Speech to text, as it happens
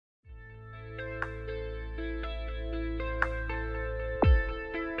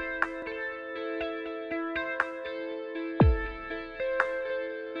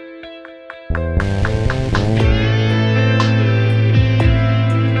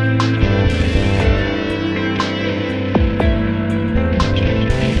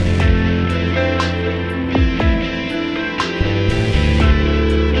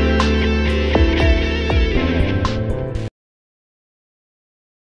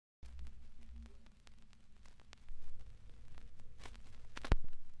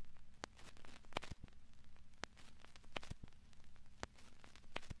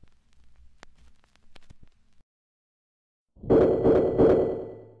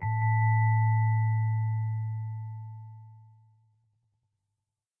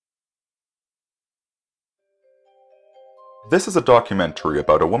This is a documentary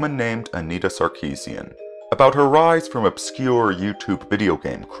about a woman named Anita Sarkeesian, about her rise from obscure YouTube video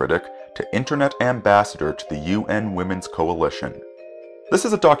game critic to internet ambassador to the UN Women's Coalition. This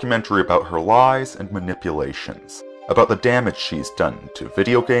is a documentary about her lies and manipulations, about the damage she's done to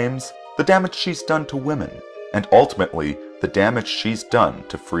video games, the damage she's done to women, and ultimately, the damage she's done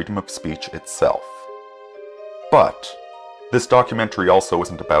to freedom of speech itself. But this documentary also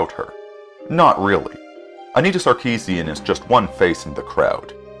isn't about her. Not really. Anita Sarkeesian is just one face in the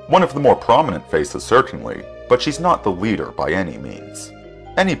crowd. One of the more prominent faces, certainly, but she's not the leader by any means.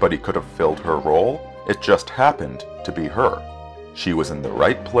 Anybody could have filled her role, it just happened to be her. She was in the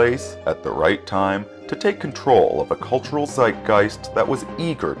right place at the right time to take control of a cultural zeitgeist that was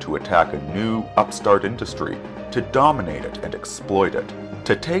eager to attack a new, upstart industry, to dominate it and exploit it,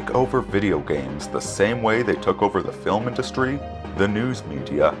 to take over video games the same way they took over the film industry, the news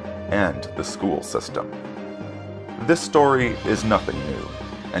media, and the school system. This story is nothing new,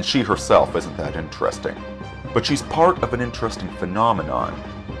 and she herself isn't that interesting. But she's part of an interesting phenomenon,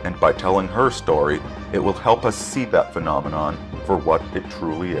 and by telling her story, it will help us see that phenomenon for what it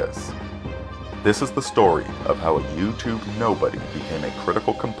truly is. This is the story of how a YouTube nobody became a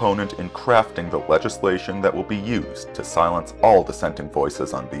critical component in crafting the legislation that will be used to silence all dissenting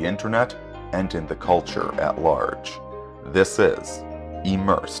voices on the internet and in the culture at large. This is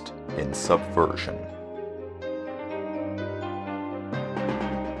Immersed in Subversion.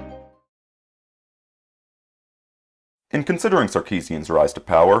 In considering Sarkeesian's rise to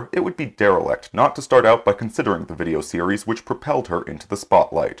power, it would be derelict not to start out by considering the video series which propelled her into the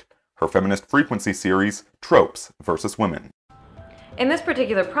spotlight. Her feminist frequency series, Tropes vs. Women. In this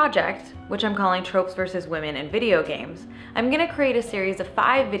particular project, which I'm calling Tropes vs. Women in Video Games, I'm going to create a series of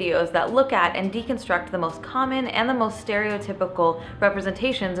 5 videos that look at and deconstruct the most common and the most stereotypical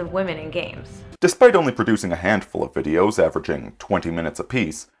representations of women in games. Despite only producing a handful of videos averaging 20 minutes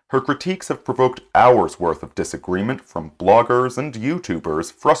apiece, her critiques have provoked hours worth of disagreement from bloggers and YouTubers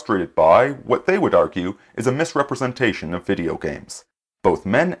frustrated by what they would argue is a misrepresentation of video games. Both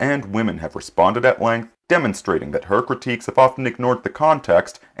men and women have responded at length, demonstrating that her critiques have often ignored the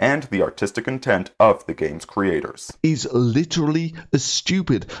context and the artistic intent of the game's creators. Is literally as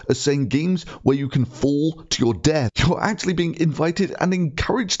stupid as saying games where you can fall to your death. You're actually being invited and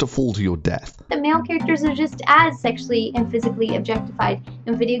encouraged to fall to your death. The male characters are just as sexually and physically objectified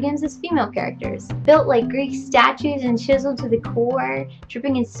in video games as female characters. Built like Greek statues and chiseled to the core,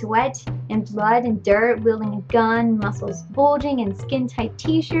 dripping in sweat and blood and dirt, wielding a gun, muscles bulging in skin-tight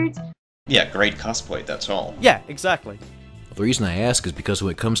t-shirts. Yeah, great cosplay, that's all. Yeah, exactly. The reason I ask is because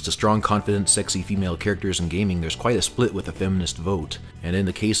when it comes to strong, confident, sexy female characters in gaming, there's quite a split with the feminist vote. And in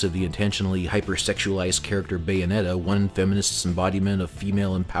the case of the intentionally hypersexualized character Bayonetta, one feminist's embodiment of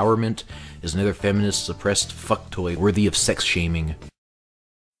female empowerment is another feminist's oppressed fucktoy worthy of sex shaming.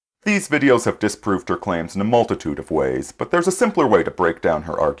 These videos have disproved her claims in a multitude of ways, but there's a simpler way to break down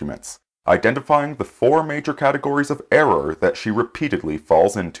her arguments, identifying the 4 major categories of error that she repeatedly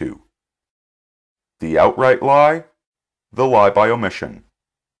falls into. The outright lie, the lie by omission,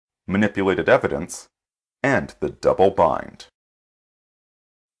 manipulated evidence, and the double bind.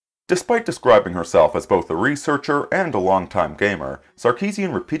 Despite describing herself as both a researcher and a longtime gamer,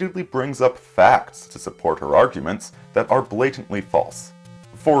 Sarkeesian repeatedly brings up facts to support her arguments that are blatantly false.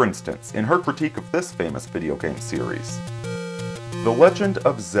 For instance, in her critique of this famous video game series, The Legend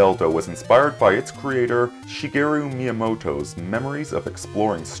of Zelda was inspired by its creator, Shigeru Miyamoto's memories of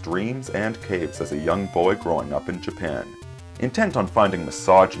exploring streams and caves as a young boy growing up in Japan. Intent on finding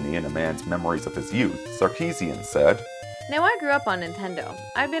misogyny in a man's memories of his youth, Sarkeesian said, Now, I grew up on Nintendo.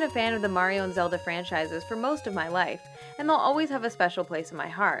 I've been a fan of the Mario and Zelda franchises for most of my life, and they'll always have a special place in my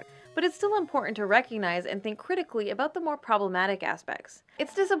heart. But it's still important to recognize and think critically about the more problematic aspects.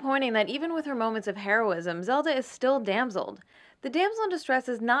 It's disappointing that even with her moments of heroism, Zelda is still damseled. The damsel in distress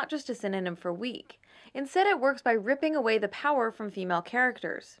is not just a synonym for weak. Instead, it works by ripping away the power from female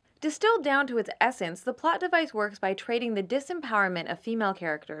characters. Distilled down to its essence, the plot device works by trading the disempowerment of female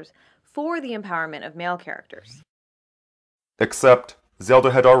characters for the empowerment of male characters. Except,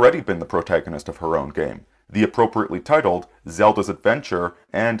 Zelda had already been the protagonist of her own game, the appropriately titled Zelda's Adventure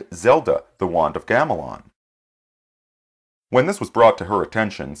and Zelda, the Wand of Gamelon. When this was brought to her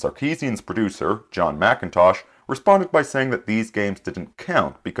attention, Sarkeesian's producer, John McIntosh, responded by saying that these games didn't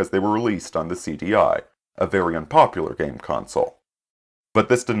count because they were released on the CDI, a very unpopular game console. But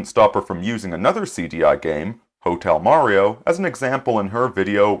this didn't stop her from using another CDI game, Hotel Mario, as an example in her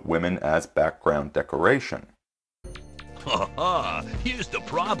video Women as Background Decoration. Haha, here's the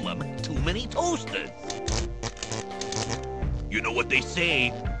problem. Too many toasters. You know what they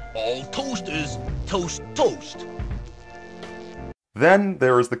say, all toasters toast toast. Then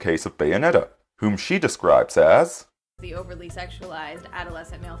there is the case of Bayonetta, whom she describes as the overly sexualized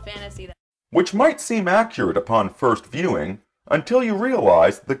adolescent male fantasy that which might seem accurate upon first viewing, until you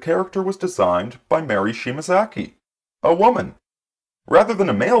realize the character was designed by Mary Shimazaki, a woman. Rather than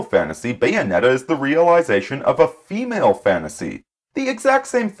a male fantasy, Bayonetta is the realization of a female fantasy, the exact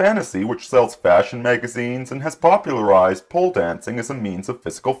same fantasy which sells fashion magazines and has popularized pole dancing as a means of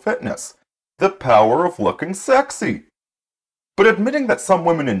physical fitness. The power of looking sexy. But admitting that some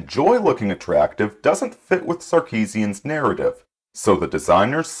women enjoy looking attractive doesn't fit with Sarkeesian's narrative, so the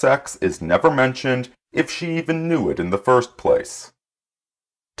designer's sex is never mentioned if she even knew it in the first place.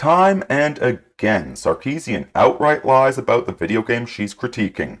 Time and again, Sarkeesian outright lies about the video game she's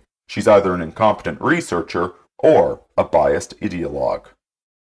critiquing. She's either an incompetent researcher or a biased ideologue.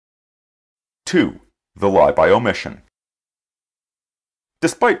 2. The lie by omission.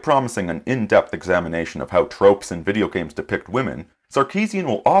 Despite promising an in-depth examination of how tropes in video games depict women, Sarkeesian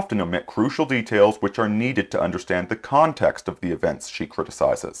will often omit crucial details which are needed to understand the context of the events she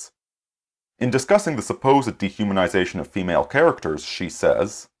criticizes. In discussing the supposed dehumanization of female characters, she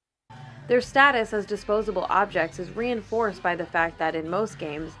says, their status as disposable objects is reinforced by the fact that in most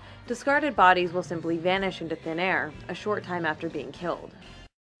games, discarded bodies will simply vanish into thin air a short time after being killed.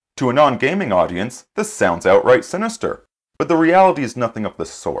 To a non-gaming audience, this sounds outright sinister. But the reality is nothing of the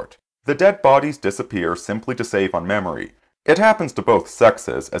sort. The dead bodies disappear simply to save on memory. It happens to both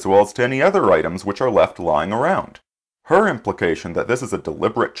sexes, as well as to any other items which are left lying around. Her implication that this is a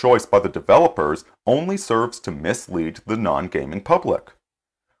deliberate choice by the developers only serves to mislead the non-gaming public.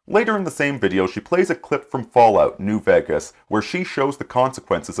 Later in the same video, she plays a clip from Fallout New Vegas where she shows the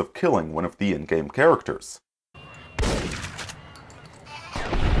consequences of killing one of the in-game characters.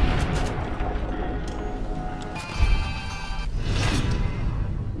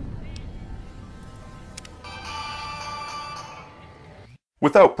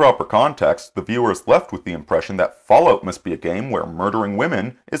 Without proper context, the viewer is left with the impression that Fallout must be a game where murdering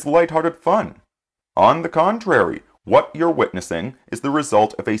women is lighthearted fun. On the contrary, what you're witnessing is the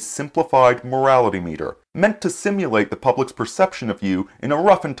result of a simplified morality meter, meant to simulate the public's perception of you in a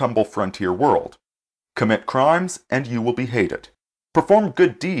rough-and-tumble frontier world. Commit crimes, and you will be hated. Perform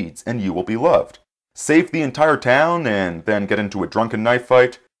good deeds, and you will be loved. Save the entire town, and then get into a drunken knife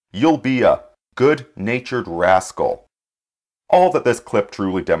fight, you'll be a good-natured rascal. All that this clip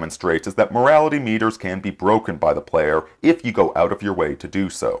truly demonstrates is that morality meters can be broken by the player if you go out of your way to do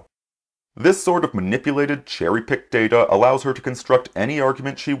so. This sort of manipulated, cherry-picked data allows her to construct any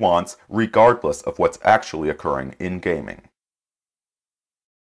argument she wants, regardless of what's actually occurring in gaming.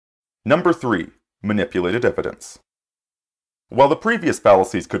 Number 3. Manipulated evidence. While the previous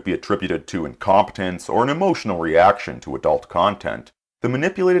fallacies could be attributed to incompetence or an emotional reaction to adult content, the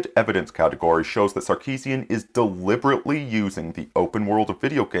manipulated evidence category shows that Sarkeesian is deliberately using the open world of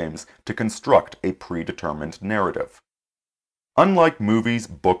video games to construct a predetermined narrative. Unlike movies,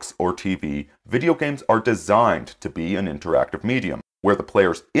 books, or TV, video games are designed to be an interactive medium, where the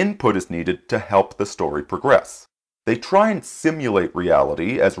player's input is needed to help the story progress. They try and simulate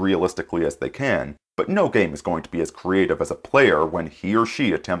reality as realistically as they can, but no game is going to be as creative as a player when he or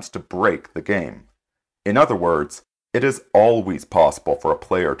she attempts to break the game. In other words, it is always possible for a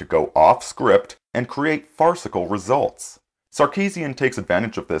player to go off script and create farcical results. Sarkeesian takes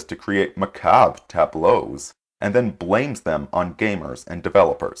advantage of this to create macabre tableaus, and then blames them on gamers and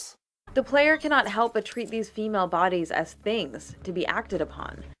developers. The player cannot help but treat these female bodies as things to be acted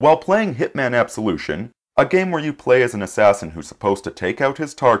upon. While playing Hitman Absolution, a game where you play as an assassin who's supposed to take out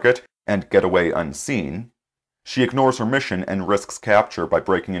his target and get away unseen, she ignores her mission and risks capture by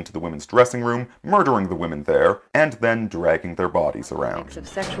breaking into the women's dressing room, murdering the women there, and then dragging their bodies around. Of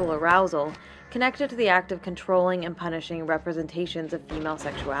sexual arousal, connected to the act of controlling and punishing representations of female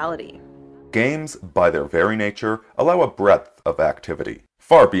sexuality. Games, by their very nature, allow a breadth of activity,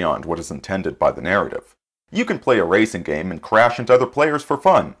 far beyond what is intended by the narrative. You can play a racing game and crash into other players for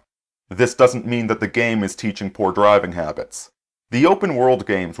fun. This doesn't mean that the game is teaching poor driving habits. The open-world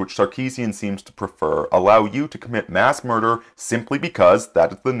games which Sarkeesian seems to prefer allow you to commit mass murder simply because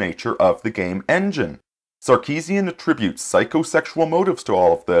that is the nature of the game engine. Sarkeesian attributes psychosexual motives to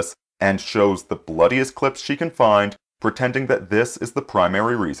all of this and shows the bloodiest clips she can find, pretending that this is the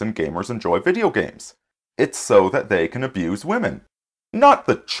primary reason gamers enjoy video games. It's so that they can abuse women. Not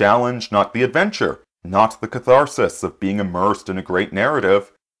the challenge, not the adventure, not the catharsis of being immersed in a great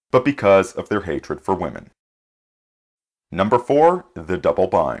narrative, but because of their hatred for women. Number 4. The double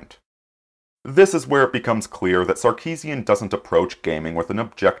bind. This is where it becomes clear that Sarkeesian doesn't approach gaming with an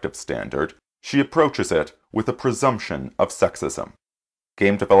objective standard, she approaches it with a presumption of sexism.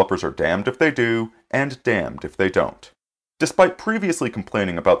 Game developers are damned if they do, and damned if they don't. despite previously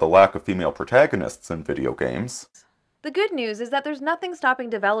complaining about the lack of female protagonists in video games. The good news is that there's nothing stopping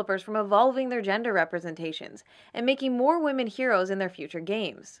developers from evolving their gender representations and making more women heroes in their future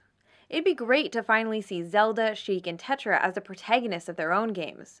games. It'd be great to finally see Zelda, Sheik, and Tetra as the protagonists of their own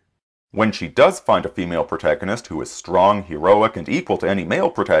games. When she does find a female protagonist who is strong, heroic, and equal to any male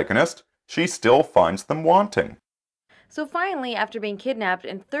protagonist, she still finds them wanting. So finally, after being kidnapped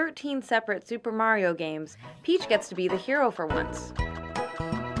in 13 separate Super Mario games, Peach gets to be the hero for once.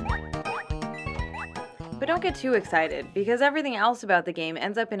 But don't get too excited, because everything else about the game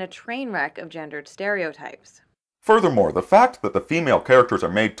ends up in a train wreck of gendered stereotypes. Furthermore, the fact that the female characters are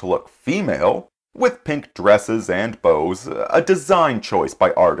made to look female, with pink dresses and bows, a design choice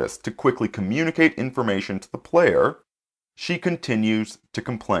by artists to quickly communicate information to the player, she continues to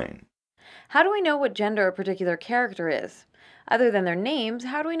complain. How do we know what gender a particular character is? Other than their names,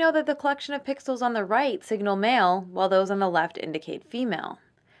 how do we know that the collection of pixels on the right signal male, while those on the left indicate female?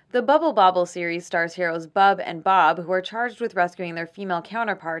 The Bubble Bobble series stars heroes Bub and Bob, who are charged with rescuing their female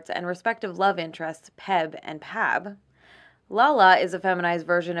counterparts and respective love interests Peb and Pab. Lala is a feminized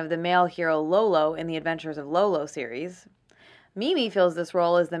version of the male hero Lolo in the Adventures of Lolo series. Mimi fills this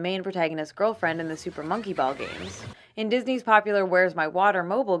role as the main protagonist's girlfriend in the Super Monkey Ball games. In Disney's popular Where's My Water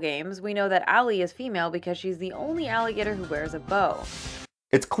mobile games, we know that Allie is female because she's the only alligator who wears a bow.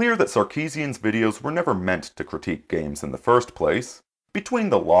 It's clear that Sarkeesian's videos were never meant to critique games in the first place. Between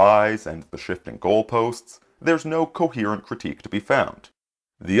the lies and the shifting goalposts, there's no coherent critique to be found.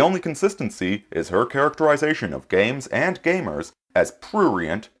 The only consistency is her characterization of games and gamers as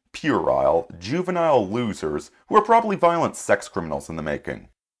prurient, puerile, juvenile losers who are probably violent sex criminals in the making.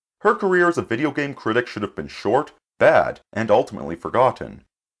 Her career as a video game critic should have been short, bad, and ultimately forgotten.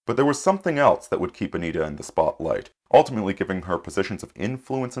 But there was something else that would keep Anita in the spotlight, ultimately giving her positions of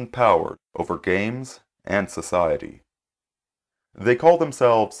influence and power over games and society. They call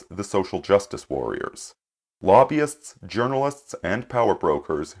themselves the social justice warriors. Lobbyists, journalists, and power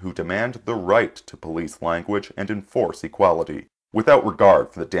brokers who demand the right to police language and enforce equality, without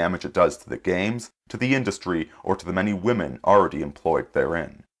regard for the damage it does to the games, to the industry, or to the many women already employed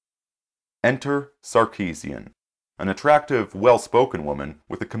therein. Enter Sarkeesian, an attractive, well-spoken woman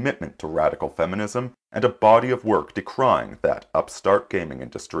with a commitment to radical feminism and a body of work decrying that upstart gaming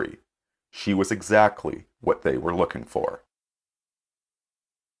industry. She was exactly what they were looking for.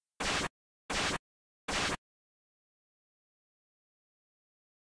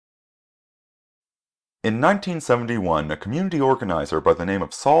 In 1971, a community organizer by the name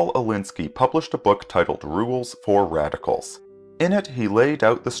of Saul Alinsky published a book titled Rules for Radicals. In it, he laid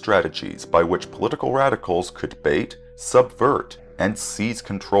out the strategies by which political radicals could bait, subvert, and seize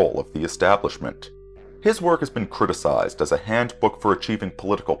control of the establishment. His work has been criticized as a handbook for achieving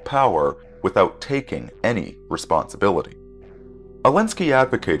political power without taking any responsibility. Alinsky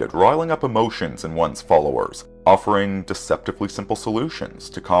advocated riling up emotions in one's followers, offering deceptively simple solutions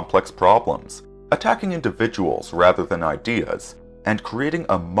to complex problems, attacking individuals rather than ideas, and creating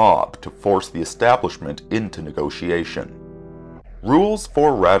a mob to force the establishment into negotiation. Rules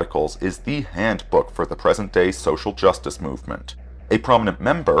for Radicals is the handbook for the present-day social justice movement. A prominent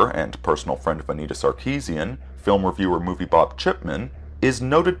member and personal friend of Anita Sarkeesian, film reviewer Movie Bob Chipman, is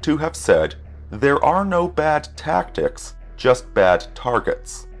noted to have said, "There are no bad tactics, just bad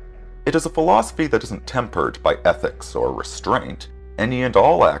targets." It is a philosophy that isn't tempered by ethics or restraint. Any and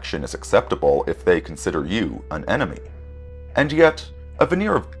all action is acceptable if they consider you an enemy. And yet, a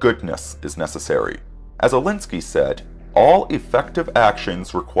veneer of goodness is necessary. As Alinsky said, all effective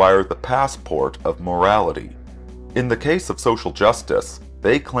actions require the passport of morality. In the case of social justice,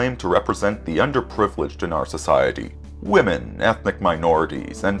 they claim to represent the underprivileged in our society. Women, ethnic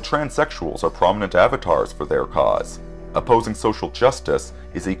minorities, and transsexuals are prominent avatars for their cause. Opposing social justice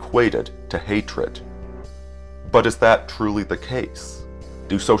is equated to hatred. But is that truly the case?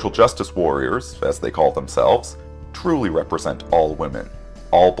 Do social justice warriors, as they call themselves, truly represent all women,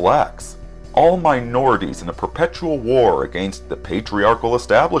 all blacks, all minorities in a perpetual war against the patriarchal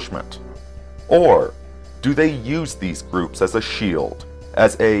establishment? Or do they use these groups as a shield,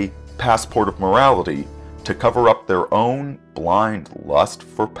 as a passport of morality, to cover up their own blind lust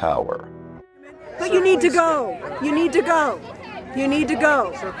for power? But you need to go! You need to go! You need to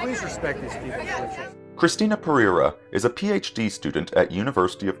go! Sir, please respect these people's wishes. Cristina Pereira is a PhD student at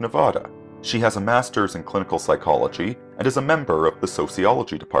University of Nevada. She has a master's in clinical psychology and is a member of the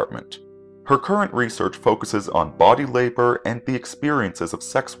sociology department. Her current research focuses on body labor and the experiences of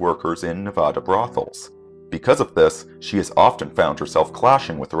sex workers in Nevada brothels. Because of this, she has often found herself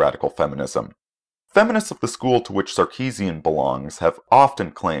clashing with radical feminism. Feminists of the school to which Sarkeesian belongs have often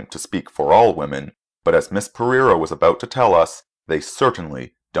claimed to speak for all women, But as Miss Pereira was about to tell us, they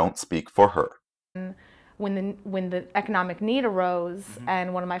certainly don't speak for her. When the economic need arose,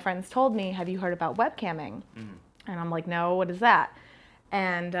 and one of my friends told me, "Have you heard about webcamming?" And I'm like, "No, what is that?"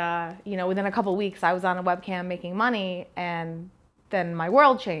 And you know, within a couple of weeks, I was on a webcam making money, and then my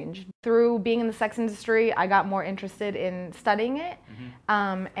world changed. Through being in the sex industry, I got more interested in studying it,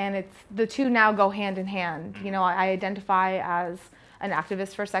 and the two now go hand in hand. You know, I identify as an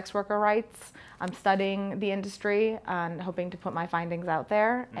activist for sex worker rights. I'm studying the industry and hoping to put my findings out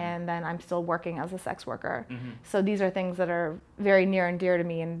there, and then I'm still working as a sex worker. So these are things that are very near and dear to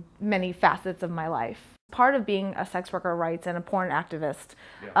me in many facets of my life. Part of being a sex worker rights and a porn activist,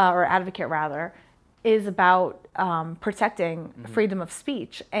 or advocate rather, is about protecting freedom of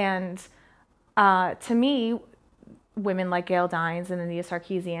speech. And to me, women like Gail Dines and Anita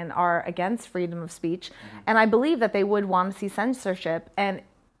Sarkeesian are against freedom of speech, and I believe that they would want to see censorship.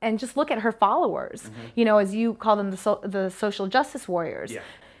 And just look at her followers, you know, as you call them, the social justice warriors.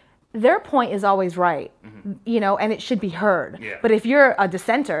 Their point is always right, you know, and it should be heard. But if you're a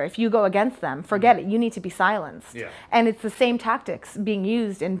dissenter, if you go against them, forget it. You need to be silenced. And it's the same tactics being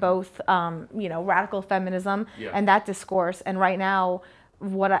used in both, you know, radical feminism and that discourse. And right now,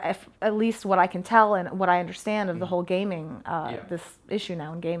 at least what I can tell and what I understand of the whole gaming, this issue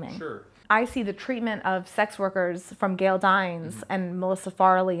now in gaming. I see the treatment of sex workers from Gail Dines and Melissa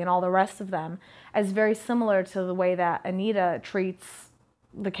Farley and all the rest of them as very similar to the way that Anita treats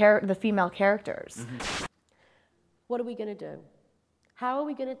the female characters. What are we going to do? How are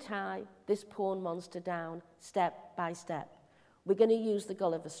we going to tie this porn monster down step by step? We're going to use the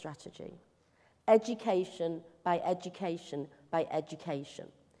Gulliver strategy. Education by education by education.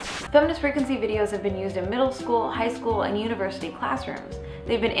 Feminist frequency videos have been used in middle school, high school, and university classrooms.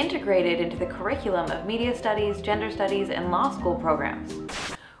 They've been integrated into the curriculum of media studies, gender studies, and law school programs.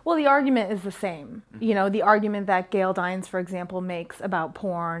 Well, the argument is the same. You know, the argument that Gail Dines, for example, makes about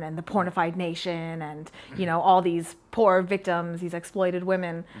porn and the pornified nation and, you know, all these poor victims, these exploited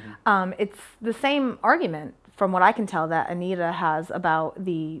women. It's the same argument, from what I can tell, that Anita has about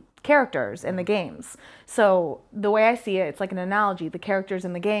the characters in the games. So the way I see it, it's like an analogy. The characters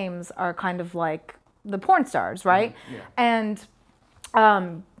in the games are kind of like the porn stars, right? And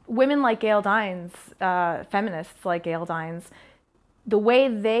women like Gail Dines, feminists like Gail Dines, the way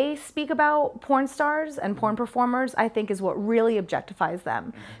they speak about porn stars and porn performers, I think, is what really objectifies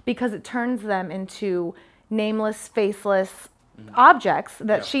them, because it turns them into nameless, faceless objects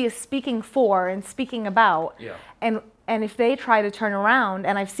that she is speaking for and speaking about. And if they try to turn around,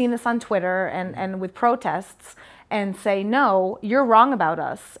 and I've seen this on Twitter and with protests, and say, no, you're wrong about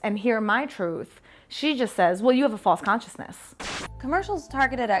us, and hear my truth, she just says, well, you have a false consciousness. Commercials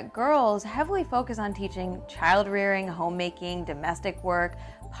targeted at girls heavily focus on teaching child rearing, homemaking, domestic work,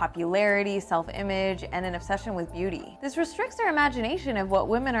 popularity, self-image, and an obsession with beauty. This restricts their imagination of what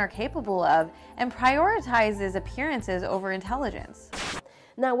women are capable of and prioritizes appearances over intelligence.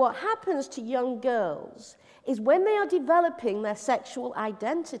 Now, what happens to young girls is when they are developing their sexual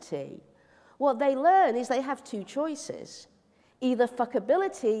identity, what they learn is they have two choices, either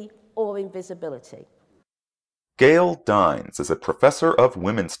fuckability or invisibility. Gail Dines is a professor of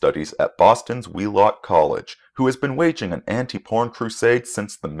women's studies at Boston's Wheelock College who has been waging an anti-porn crusade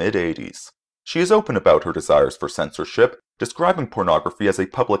since the mid-'80s. She is open about her desires for censorship, describing pornography as a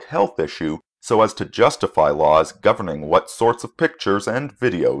public health issue so as to justify laws governing what sorts of pictures and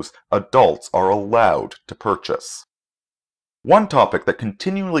videos adults are allowed to purchase. One topic that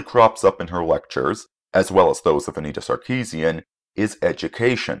continually crops up in her lectures, as well as those of Anita Sarkeesian, is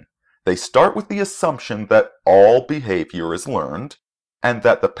education. They start with the assumption that all behavior is learned, and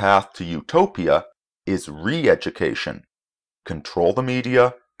that the path to utopia is re-education. Control the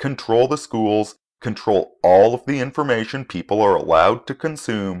media, control the schools, control all of the information people are allowed to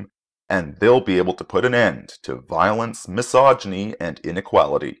consume, and they'll be able to put an end to violence, misogyny, and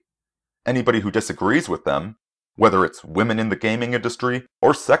inequality. Anybody who disagrees with them, whether it's women in the gaming industry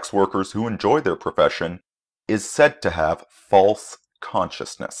or sex workers who enjoy their profession, is said to have false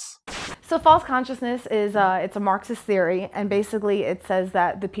consciousness. So false consciousness is it's a Marxist theory, and basically it says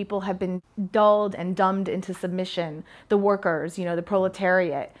that the people have been dulled and dumbed into submission, the workers, you know, the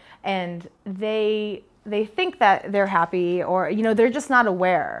proletariat, and they think that they're happy, or, you know, they're just not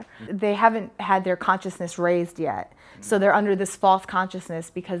aware. They haven't had their consciousness raised yet. So they're under this false consciousness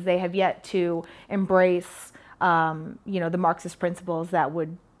because they have yet to embrace, you know, the Marxist principles that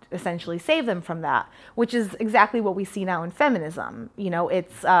would essentially save them from that, which is exactly what we see now in feminism. You know,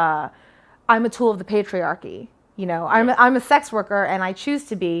 it's, I'm a tool of the patriarchy. You know, I'm a sex worker and I choose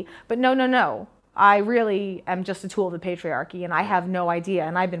to be, but no. I really am just a tool of the patriarchy and I have no idea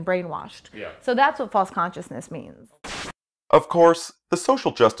and I've been brainwashed. So that's what false consciousness means. Of course, the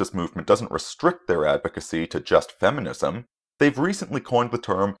social justice movement doesn't restrict their advocacy to just feminism. They've recently coined the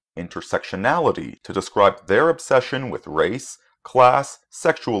term intersectionality to describe their obsession with race, class,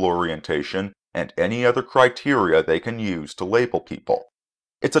 sexual orientation, and any other criteria they can use to label people.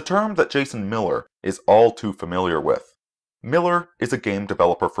 It's a term that Jason Miller is all too familiar with. Miller is a game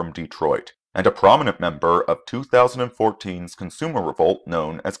developer from Detroit, and a prominent member of 2014's consumer revolt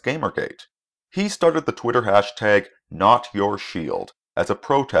known as Gamergate. He started the Twitter hashtag #NotYourShield as a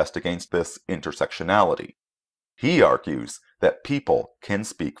protest against this intersectionality. He argues that people can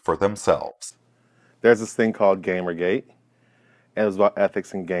speak for themselves. There's this thing called Gamergate, and it was about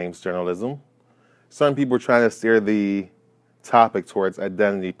ethics in games journalism. Some people were trying to steer the topic towards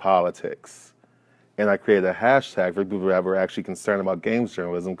identity politics, and I created a hashtag for people that were actually concerned about games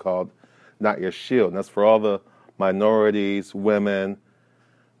journalism called #NotYourShield, and that's for all the minorities, women,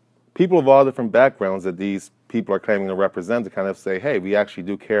 people of all different backgrounds that these people are claiming to represent, to kind of say, hey, we actually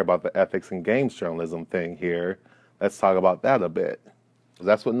do care about the ethics in games journalism thing here. Let's talk about that a bit.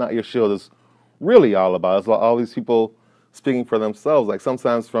 That's what #NotYourShield is really all about. It's about all these people speaking for themselves. Like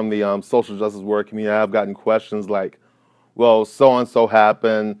sometimes from the social justice work community, I've gotten questions like, well, so-and-so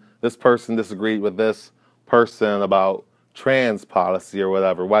happened, this person disagreed with this person about trans policy or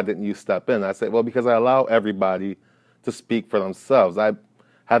whatever. Why didn't you step in? I say, well, because I allow everybody to speak for themselves. I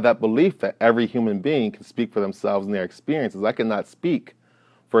have that belief that every human being can speak for themselves and their experiences. I cannot speak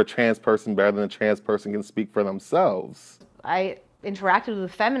for a trans person better than a trans person can speak for themselves. I interacted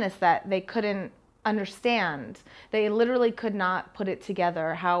with feminists that they couldn't understand. They literally could not put it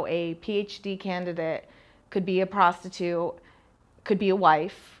together how a PhD candidate could be a prostitute, could be a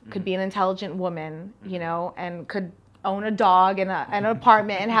wife, could be an intelligent woman, you know, and could own a dog and an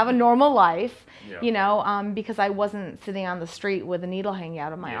apartment and have a normal life, you know, because I wasn't sitting on the street with a needle hanging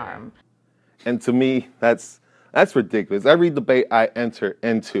out of my arm. And to me, that's ridiculous. Every debate I enter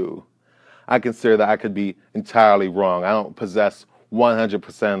into, I consider that I could be entirely wrong. I don't possess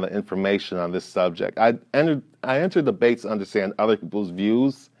 100% of the information on this subject. I enter debates to understand other people's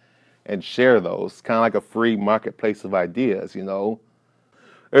views and share those, kind of like a free marketplace of ideas, you know.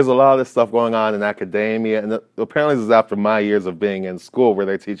 There's a lot of this stuff going on in academia, and apparently this is after my years of being in school where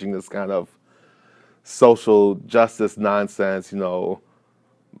they're teaching this kind of social justice nonsense, you know,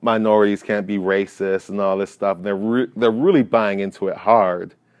 minorities can't be racist and all this stuff. They're really buying into it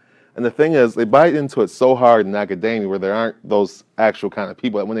hard. And the thing is, they buy into it so hard in academia where there aren't those actual kind of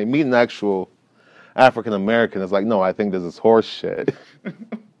people. When they meet an actual African American, it's like, no, I think this is horse shit.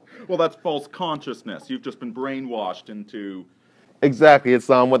 Well, that's false consciousness. You've just been brainwashed into... Exactly. It's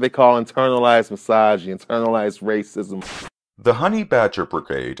what they call internalized misogyny, internalized racism. The Honey Badger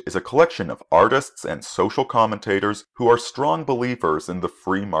Brigade is a collection of artists and social commentators who are strong believers in the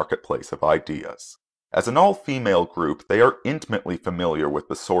free marketplace of ideas. As an all-female group, they are intimately familiar with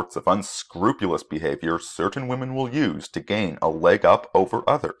the sorts of unscrupulous behavior certain women will use to gain a leg up over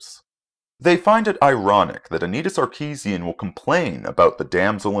others. They find it ironic that Anita Sarkeesian will complain about the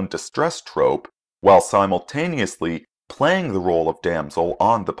damsel in distress trope while simultaneously playing the role of damsel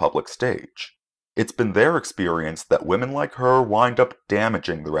on the public stage. It's been their experience that women like her wind up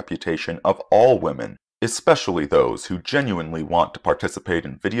damaging the reputation of all women, especially those who genuinely want to participate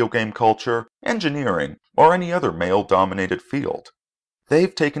in video game culture, engineering, or any other male-dominated field.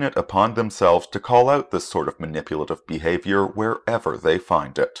 They've taken it upon themselves to call out this sort of manipulative behavior wherever they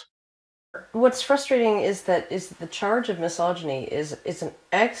find it. What's frustrating is that the charge of misogyny is an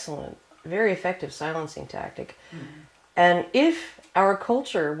excellent, very effective silencing tactic. And if our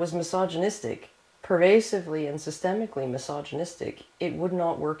culture was misogynistic, pervasively and systemically misogynistic, it would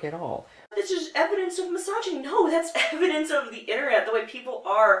not work at all. This is evidence of misogyny. No, that's evidence of the internet, the way people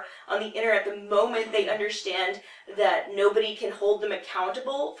are on the internet the moment they understand that nobody can hold them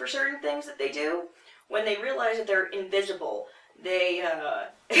accountable for certain things that they do. When they realize that they're invisible, they'll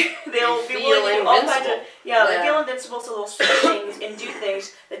be willing to do all kinds of, they feel invincible, so they'll say things and do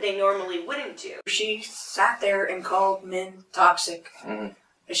things that they normally wouldn't do. She sat there and called men toxic.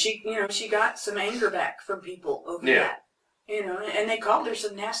 She got some anger back from people over that. And they called her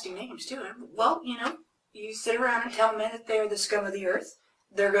some nasty names too. Well, you sit around and tell men that they're the scum of the earth.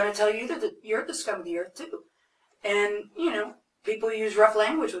 They're going to tell you that you're the scum of the earth too. And, people use rough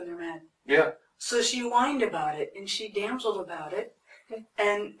language when they're mad. Yeah. So she whined about it and she damseled about it.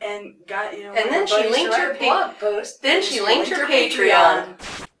 And got, and then she linked her blog post. Then she linked her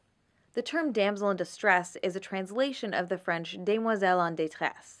Patreon. The term damsel in distress is a translation of the French demoiselle en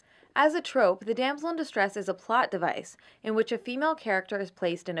détresse, As a trope, the damsel in distress is a plot device in which a female character is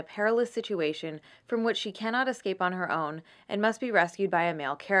placed in a perilous situation from which she cannot escape on her own and must be rescued by a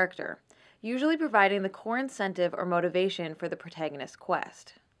male character, usually providing the core incentive or motivation for the protagonist's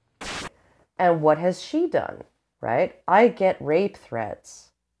quest. And what has she done, right? I get rape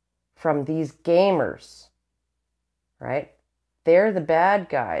threats from these gamers, right? They're the bad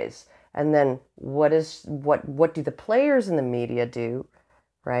guys. And then what do the players in the media do,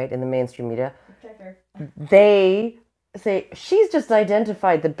 right? In the mainstream media, they say, she's just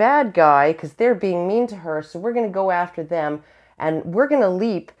identified the bad guy because they're being mean to her, so we're going to go after them, and we're going to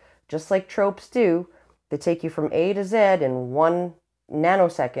leap, just like tropes do. They take you from A to Z in 1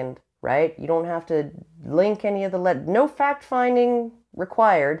 nanosecond, right? You don't have to link any of the no fact-finding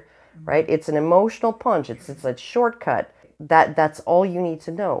required, right? It's an emotional punch. It's a shortcut. That's all you need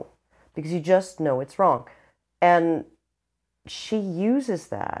to know, because you just know it's wrong. And she uses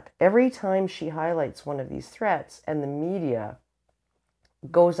that every time she highlights one of these threats, and the media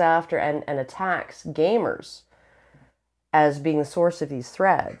goes after and attacks gamers as being the source of these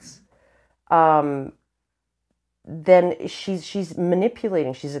threats. Then she's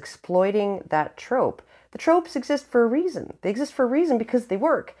manipulating, she's exploiting that trope. The tropes exist for a reason. They exist for a reason because they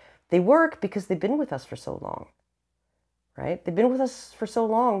work. They work because they've been with us for so long, right? They've been with us for so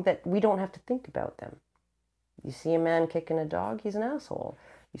long that we don't have to think about them. You see a man kicking a dog, he's an asshole.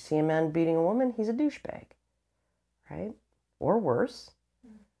 You see a man beating a woman, he's a douchebag, right? Or worse.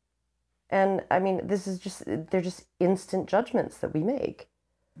 And I mean, they're just instant judgments that we make.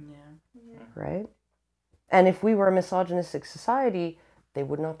 Yeah. Right? And if we were a misogynistic society, they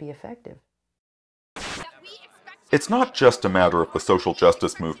would not be effective. It's not just a matter of the social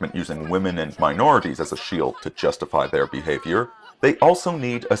justice movement using women and minorities as a shield to justify their behavior. They also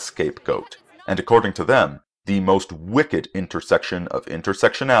need a scapegoat. And according to them, the most wicked intersection of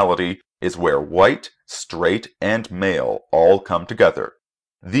intersectionality is where white, straight, and male all come together.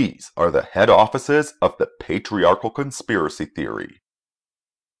 These are the head offices of the patriarchal conspiracy theory.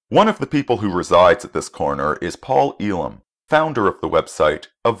 One of the people who resides at this corner is Paul Elam, founder of the website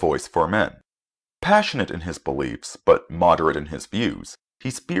A Voice for Men. Passionate in his beliefs, but moderate in his views, he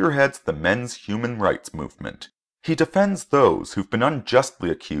spearheads the men's human rights movement. He defends those who've been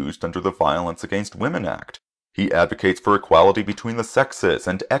unjustly accused under the Violence Against Women Act. He advocates for equality between the sexes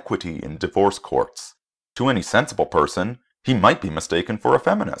and equity in divorce courts. To any sensible person, he might be mistaken for a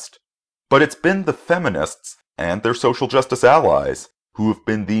feminist. But it's been the feminists and their social justice allies who have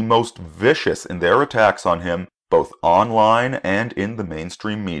been the most vicious in their attacks on him, both online and in the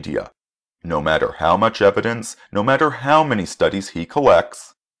mainstream media. No matter how much evidence, no matter how many studies he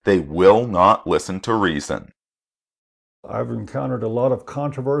collects, they will not listen to reason. I've encountered a lot of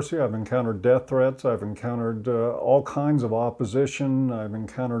controversy. I've encountered death threats. I've encountered all kinds of opposition. I've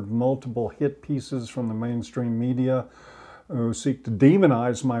encountered multiple hit pieces from the mainstream media who seek to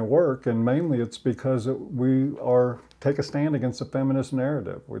demonize my work, and mainly it's because we take a stand against the feminist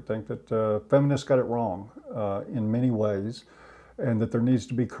narrative. We think that feminists got it wrong in many ways, and that there needs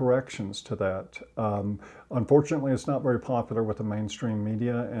to be corrections to that. Unfortunately, it's not very popular with the mainstream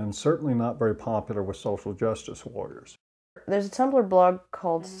media, and certainly not very popular with social justice warriors. There's a Tumblr blog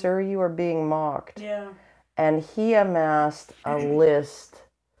called Sir, You Are Being Mocked. Yeah. And he amassed a list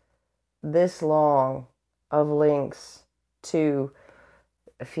this long of links to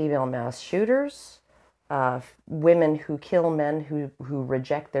female mass shooters, women who kill men who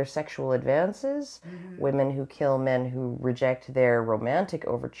reject their sexual advances, women who kill men who reject their romantic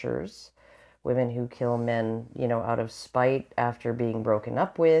overtures, women who kill men, out of spite after being broken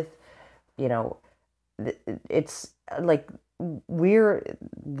up with. It's like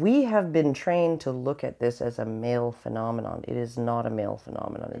we have been trained to look at this as a male phenomenon. It is not a male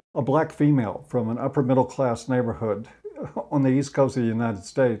phenomenon. A black female from an upper middle class neighborhood on the East Coast of the United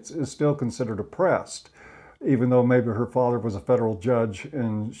States is still considered oppressed, even though maybe her father was a federal judge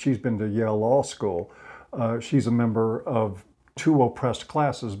and she's been to Yale Law School. She's a member of two oppressed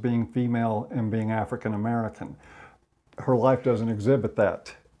classes, being female and being African American. Her life doesn't exhibit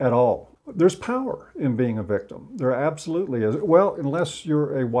that at all. There's power in being a victim. There absolutely is. Well, unless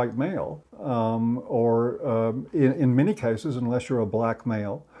you're a white male, or in many cases, unless you're a black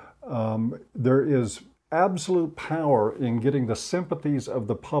male, there is absolute power in getting the sympathies of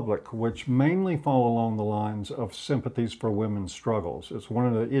the public, which mainly fall along the lines of sympathies for women's struggles. It's one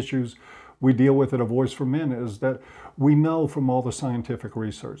of the issues we deal with at A Voice for Men, is that we know from all the scientific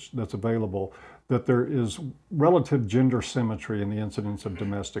research that's available that there is relative gender symmetry in the incidence of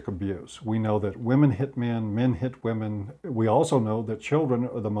domestic abuse. We know that women hit men hit women. We also know that children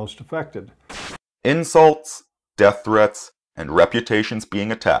are the most affected. Insults, death threats, and reputations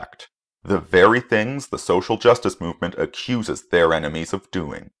being attacked, the very things the social justice movement accuses their enemies of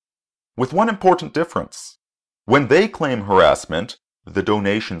doing. With one important difference. When they claim harassment, the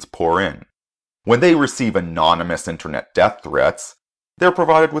donations pour in. When they receive anonymous internet death threats, they're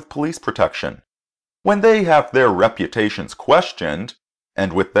provided with police protection. When they have their reputations questioned,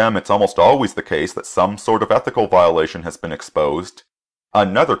 and with them it's almost always the case that some sort of ethical violation has been exposed,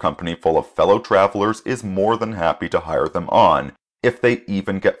 another company full of fellow travelers is more than happy to hire them on, if they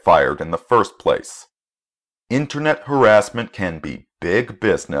even get fired in the first place. Internet harassment can be big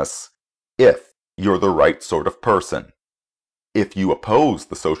business if you're the right sort of person. If you oppose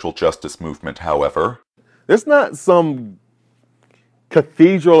the social justice movement, however, there's not some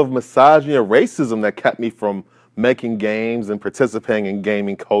cathedral of misogyny or racism that kept me from making games and participating in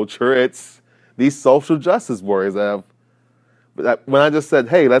gaming culture. It's these social justice warriors when I just said,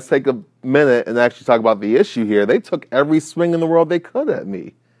 hey, let's take a minute and actually talk about the issue here, they took every swing in the world they could at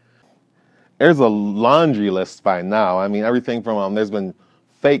me. There's a laundry list by now. I mean, everything from there's been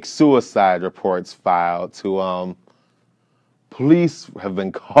fake suicide reports filed to police have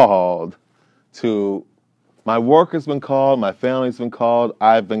been called, to my work has been called, my family's been called,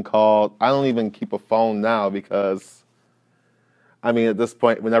 I've been called. I don't even keep a phone now because, I mean, at this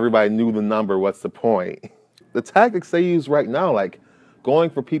point, when everybody knew the number, what's the point? The tactics they use right now, like going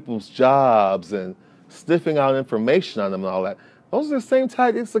for people's jobs and sniffing out information on them and all that, those are the same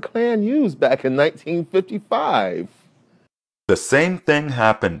tactics the Klan used back in 1955. The same thing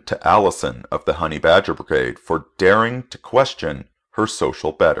happened to Allison of the Honey Badger Brigade for daring to question her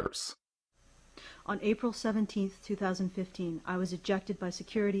social betters. On April 17, 2015, I was ejected by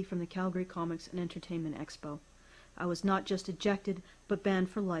security from the Calgary Comics and Entertainment Expo. I was not just ejected, but banned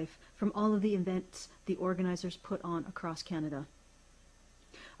for life from all of the events the organizers put on across Canada.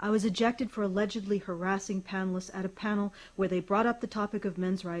 I was ejected for allegedly harassing panelists at a panel where they brought up the topic of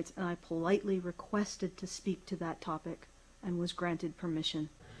men's rights, and I politely requested to speak to that topic and was granted permission.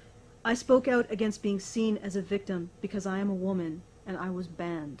 I spoke out against being seen as a victim because I am a woman, and I was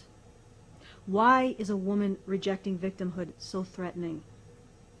banned. Why is a woman rejecting victimhood so threatening?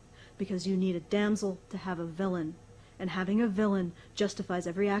 Because you need a damsel to have a villain, and having a villain justifies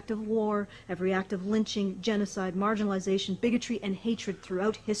every act of war, every act of lynching, genocide, marginalization, bigotry, and hatred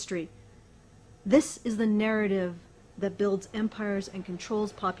throughout history. This is the narrative that builds empires and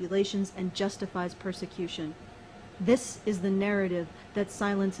controls populations and justifies persecution. This is the narrative that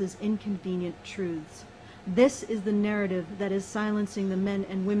silences inconvenient truths. This is the narrative that is silencing the men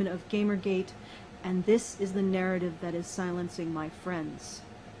and women of Gamergate, and this is the narrative that is silencing my friends.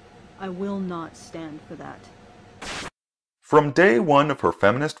 I will not stand for that. From day one of her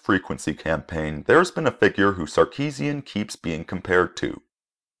feminist frequency campaign, there's been a figure who Sarkeesian keeps being compared to.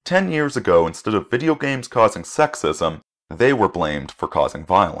 10 years ago, instead of video games causing sexism, they were blamed for causing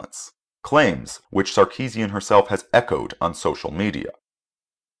violence. Claims which Sarkeesian herself has echoed on social media.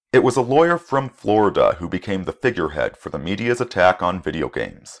 It was a lawyer from Florida who became the figurehead for the media's attack on video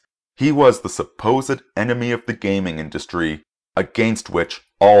games. He was the supposed enemy of the gaming industry, against which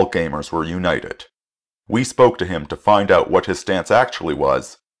all gamers were united. We spoke to him to find out what his stance actually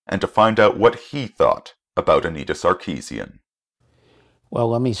was, and to find out what he thought about Anita Sarkeesian. Well,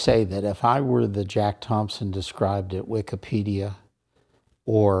 let me say that if I were the Jack Thompson described at Wikipedia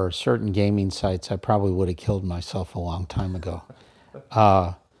or certain gaming sites, I probably would have killed myself a long time ago,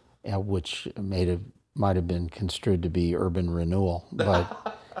 which might have been construed to be urban renewal.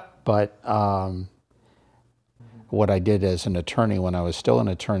 But what I did as an attorney when I was still an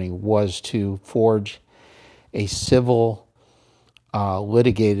attorney was to forge a civil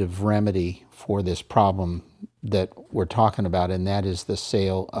litigative remedy for this problem that we're talking about, and that is the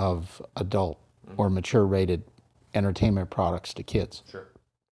sale of adult or mature-rated entertainment products to kids. Sure.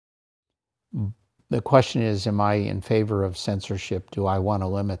 The question is, am I in favor of censorship? Do I want to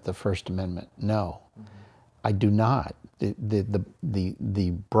limit the First Amendment? No, I do not.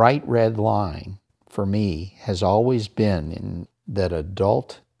 The bright red line for me has always been that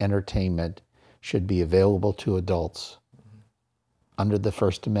adult entertainment should be available to adults. Under the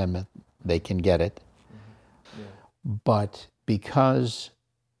First Amendment, they can get it. Yeah. But because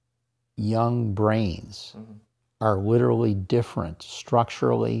young brains are literally different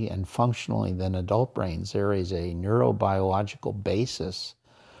structurally and functionally than adult brains, there is a neurobiological basis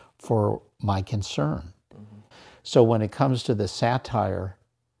for my concern. So when it comes to the satire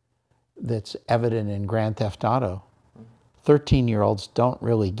that's evident in Grand Theft Auto, 13-year-olds don't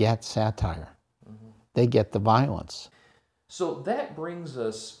really get satire. They get the violence. So that brings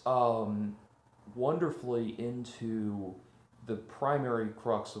us wonderfully into the primary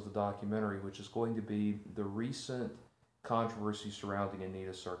crux of the documentary, which is going to be the recent controversy surrounding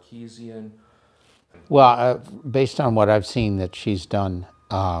Anita Sarkeesian. Well, based on what I've seen that she's done,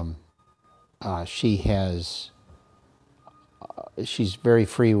 she's very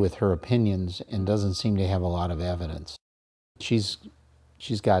free with her opinions and doesn't seem to have a lot of evidence. She's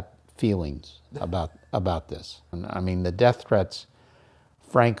got feelings about this. And, I mean, the death threats,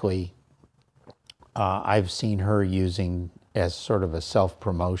 frankly, I've seen her using as sort of a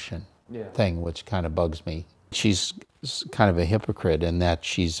self-promotion thing, which kind of bugs me. She's kind of a hypocrite in that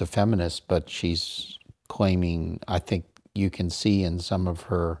she's a feminist, but she's claiming, I think you can see in some of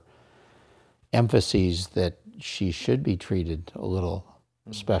her emphases that she should be treated a little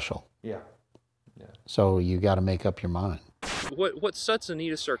special. Yeah. So you got to make up your mind. What sets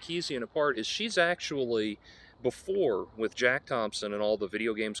Anita Sarkeesian apart is she's actually, before, with Jack Thompson and all the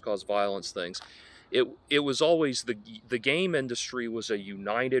video games cause violence things, it was always the game industry was a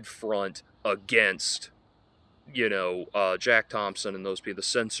united front against, you know, Jack Thompson and those people, the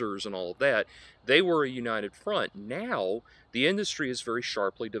censors and all of that. They were a united front. Now, the industry is very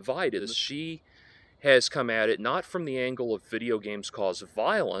sharply divided. She has come at it not from the angle of video games cause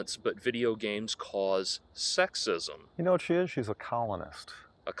violence, but video games cause sexism. You know what she is? She's a colonist.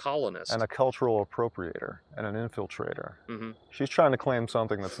 A colonist. And a cultural appropriator and an infiltrator. Mm-hmm. She's trying to claim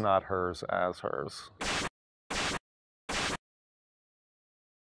something that's not hers as hers.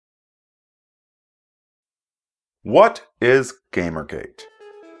 What is Gamergate?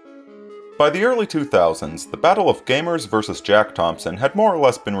 By the early 2000s, the battle of gamers versus Jack Thompson had more or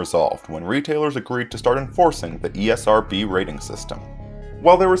less been resolved when retailers agreed to start enforcing the ESRB rating system.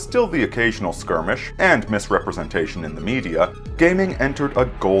 While there was still the occasional skirmish and misrepresentation in the media, gaming entered a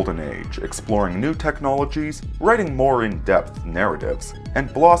golden age, exploring new technologies, writing more in-depth narratives,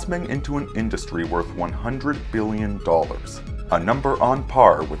 and blossoming into an industry worth $100 billion, a number on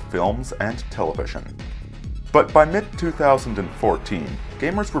par with films and television. But by mid-2014,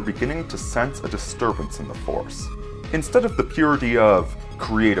 gamers were beginning to sense a disturbance in the force. Instead of the purity of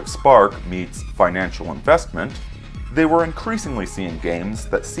creative spark meets financial investment, they were increasingly seeing games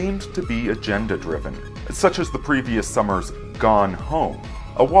that seemed to be agenda-driven, such as the previous summer's Gone Home,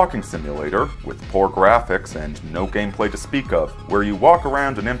 a walking simulator with poor graphics and no gameplay to speak of, where you walk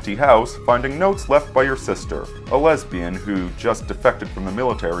around an empty house finding notes left by your sister, a lesbian who just defected from the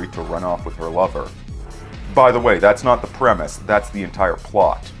military to run off with her lover. By the way, that's not the premise, that's the entire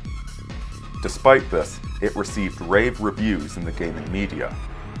plot. Despite this, it received rave reviews in the gaming media.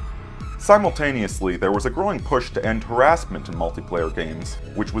 Simultaneously, there was a growing push to end harassment in multiplayer games,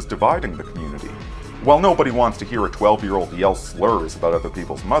 which was dividing the community. While nobody wants to hear a 12-year-old yell slurs about other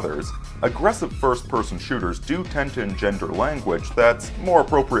people's mothers, aggressive first-person shooters do tend to engender language that's more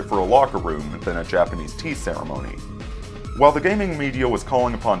appropriate for a locker room than a Japanese tea ceremony. While the gaming media was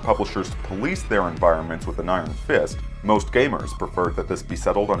calling upon publishers to police their environments with an iron fist, most gamers preferred that this be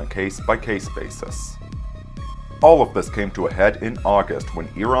settled on a case-by-case basis. All of this came to a head in August when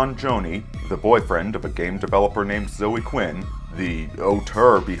Iran Joni, the boyfriend of a game developer named Zoe Quinn, the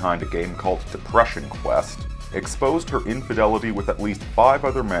auteur behind a game called Depression Quest, exposed her infidelity with at least 5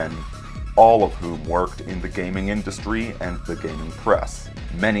 other men, all of whom worked in the gaming industry and the gaming press,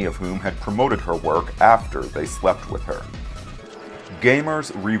 many of whom had promoted her work after they slept with her.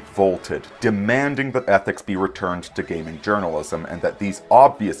 Gamers revolted, demanding that ethics be returned to gaming journalism and that these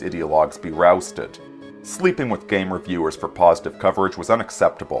obvious ideologues be rousted. Sleeping with game reviewers for positive coverage was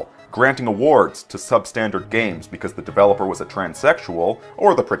unacceptable. Granting awards to substandard games because the developer was a transsexual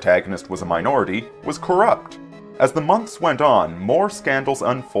or the protagonist was a minority was corrupt. As the months went on, more scandals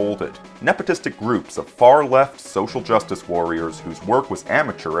unfolded. Nepotistic groups of far-left social justice warriors whose work was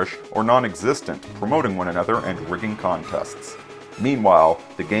amateurish or non-existent, promoting one another and rigging contests. Meanwhile,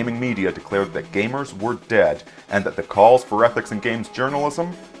 the gaming media declared that gamers were dead and that the calls for ethics in games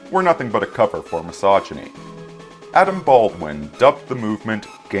journalism were nothing but a cover for misogyny. Adam Baldwin dubbed the movement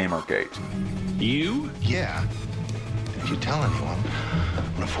Gamergate. You? Yeah. If you tell anyone,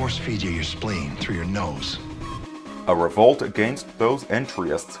 I'm gonna force feed you your spleen through your nose. A revolt against those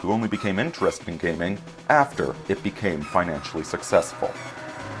entryists who only became interested in gaming after it became financially successful.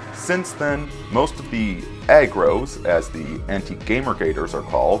 Since then, most of the aggros, as the anti-Gamergaters are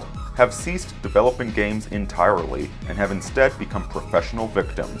called, have ceased developing games entirely and have instead become professional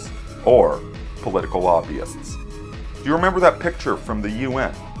victims, or political lobbyists. Do you remember that picture from the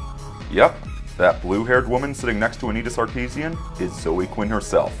UN? Yep, that blue-haired woman sitting next to Anita Sarkeesian is Zoe Quinn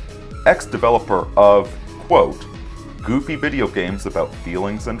herself, ex-developer of, quote, goofy video games about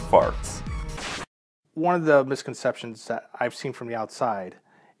feelings and farts. One of the misconceptions that I've seen from the outside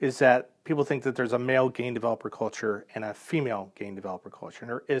is that people think that there's a male game developer culture and a female game developer culture, and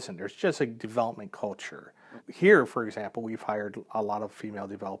there isn't. There's just a development culture. Here, for example, we've hired a lot of female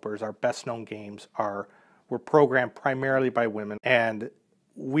developers. Our best-known games were programmed primarily by women, and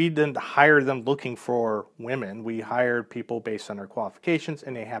we didn't hire them looking for women. We hired people based on their qualifications,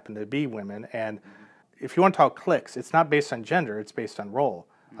 and they happen to be women. And if you want to talk clicks, it's not based on gender, it's based on role.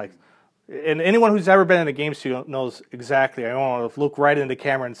 Like, and anyone who's ever been in a game studio knows exactly. I want to look right into the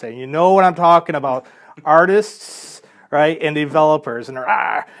camera and say, you know what I'm talking about. Artists, right, and developers,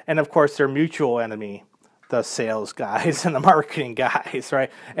 and of course their mutual enemy, the sales guys and the marketing guys,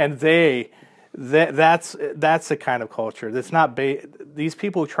 right? And that's the kind of culture. That's not these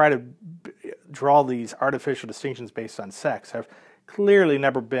people who try to draw these artificial distinctions based on sex have clearly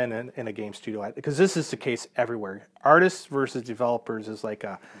never been in a game studio, because this is the case everywhere. Artists versus developers is like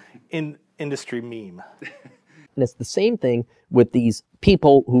a industry meme. And it's the same thing with these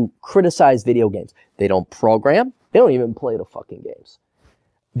people who criticize video games. They don't program. They don't even play the fucking games.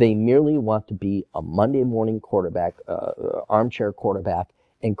 They merely want to be a Monday morning quarterback, armchair quarterback,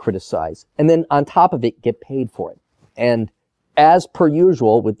 and criticize. And then on top of it, get paid for it. And as per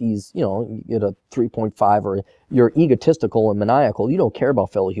usual with these, you get a 3.5 or you're egotistical and maniacal. You don't care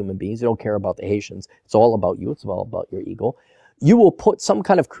about fellow human beings. You don't care about the Haitians. It's all about you. It's all about your ego. You will put some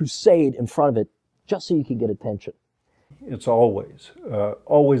kind of crusade in front of it just so you can get attention. It's always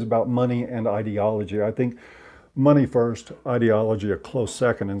about money and ideology. I think money first, ideology a close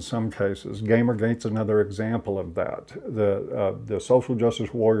second in some cases. Gamergate's another example of that. The social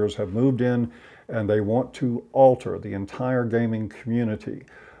justice warriors have moved in and they want to alter the entire gaming community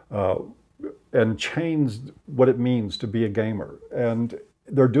and change what it means to be a gamer. And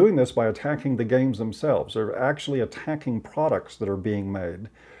they're doing this by attacking the games themselves. They're actually attacking products that are being made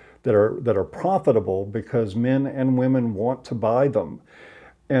that are profitable because men and women want to buy them,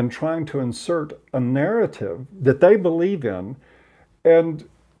 and trying to insert a narrative that they believe in and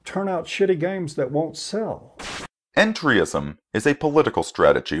turn out shitty games that won't sell. Entryism is a political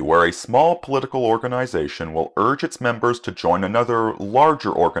strategy where a small political organization will urge its members to join another,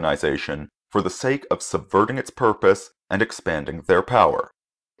 larger organization for the sake of subverting its purpose and expanding their power.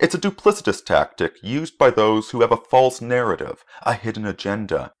 It's a duplicitous tactic used by those who have a false narrative, a hidden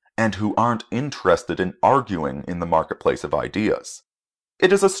agenda, and who aren't interested in arguing in the marketplace of ideas.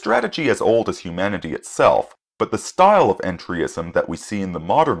 It is a strategy as old as humanity itself, but the style of entryism that we see in the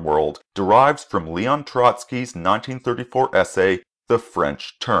modern world derives from Leon Trotsky's 1934 essay, The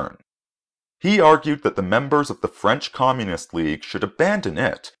French Turn. He argued that the members of the French Communist League should abandon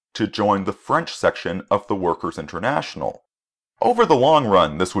it to join the French section of the Workers' International. Over the long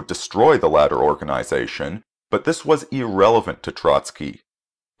run, this would destroy the latter organization, but this was irrelevant to Trotsky.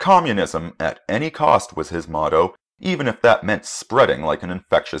 Communism at any cost was his motto, even if that meant spreading like an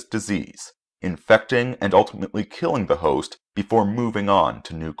infectious disease, infecting and ultimately killing the host before moving on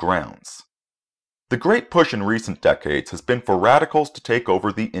to new grounds. The great push in recent decades has been for radicals to take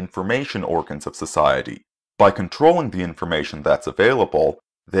over the information organs of society. By controlling the information that's available,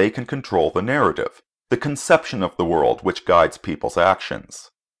 they can control the narrative, the conception of the world which guides people's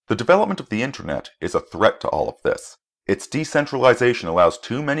actions. The development of the internet is a threat to all of this. Its decentralization allows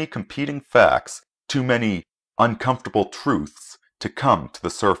too many competing facts, too many uncomfortable truths to come to the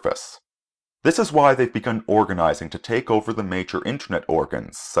surface. This is why they've begun organizing to take over the major internet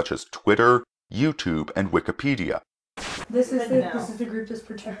organs, such as Twitter, YouTube, and Wikipedia. This is the group that's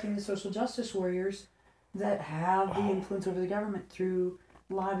protecting the social justice warriors that have the influence over the government through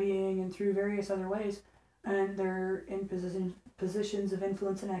lobbying and through various other ways. And they're in positions of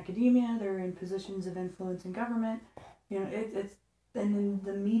influence in academia, they're in positions of influence in government. It's and then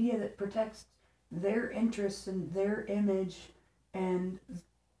the media that protects their interests and their image, and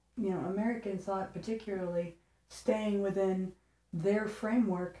American thought particularly staying within their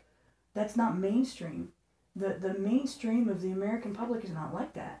framework. That's not mainstream. The mainstream of the American public is not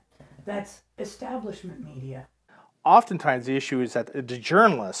like that. That's establishment media. Oftentimes the issue is that the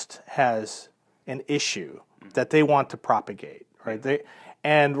journalist has an issue that they want to propagate, right?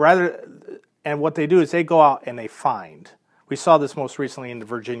 And what they do is they go out and they find. We saw this most recently in the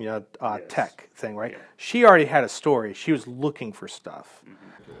Virginia Tech thing, right? She already had a story. She was looking for stuff.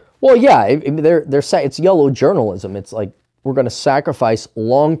 Well, yeah, they're saying it's yellow journalism. It's like we're going to sacrifice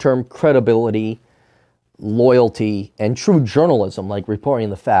long-term credibility, loyalty, and true journalism, like reporting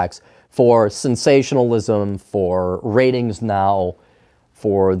the facts, for sensationalism, for ratings now,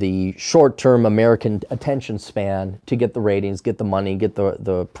 for the short-term American attention span to get the ratings, get the money, get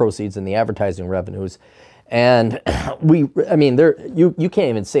the proceeds and the advertising revenues. And you can't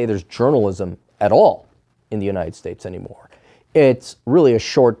even say there's journalism at all in the United States anymore. It's really a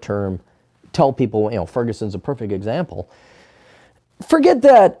short term, tell people, Ferguson's a perfect example. Forget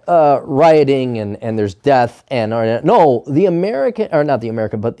that rioting and there's death no, the American, or not the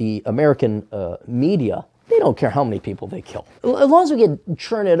American, but the American media, they don't care how many people they kill. As long as we can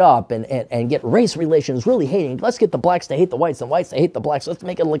churn it up and get race relations really hating, let's get the blacks to hate the whites and whites to hate the blacks, let's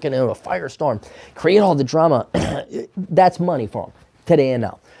make it like a firestorm, create all the drama. That's money for them, today and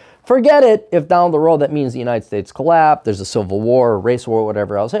now. Forget it if down the road that means the United States collapse, there's a civil war, a race war,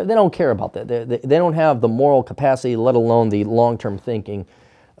 whatever else. They don't care about that. They don't have the moral capacity, let alone the long-term thinking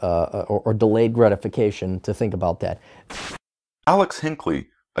or delayed gratification to think about that. Alex Hinckley,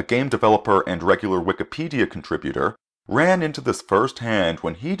 a game developer and regular Wikipedia contributor, ran into this firsthand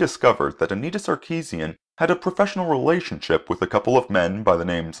when he discovered that Anita Sarkeesian had a professional relationship with a couple of men by the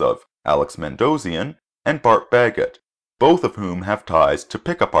names of Alex Mandossian and Bart Baggett, both of whom have ties to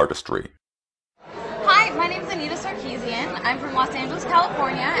pickup artistry. Hi, my name is Anita Sarkeesian. I'm from Los Angeles,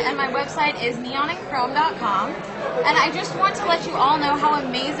 California, and my website is neonandchrome.com. And I just want to let you all know how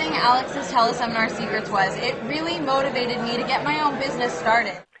amazing Alex's teleseminar secrets was. It really motivated me to get my own business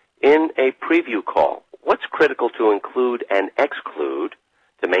started. In a preview call, what's critical to include and exclude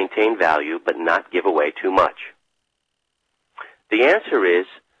to maintain value but not give away too much? The answer is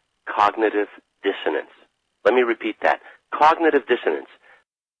cognitive dissonance. Let me repeat that. Cognitive dissonance.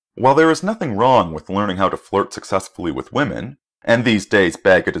 While there is nothing wrong with learning how to flirt successfully with women, and these days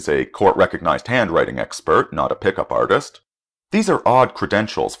Baggett is a court-recognized handwriting expert, not a pickup artist, these are odd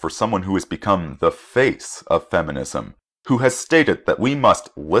credentials for someone who has become the face of feminism, who has stated that we must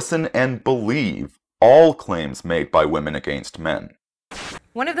listen and believe all claims made by women against men.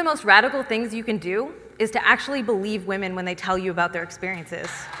 One of the most radical things you can do is to actually believe women when they tell you about their experiences.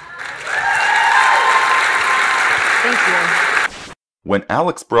 Thank you. When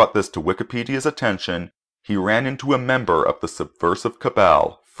Alex brought this to Wikipedia's attention, he ran into a member of the subversive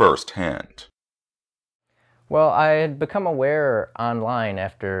cabal firsthand. Well, I had become aware online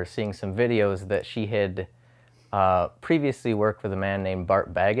after seeing some videos that she had previously worked with a man named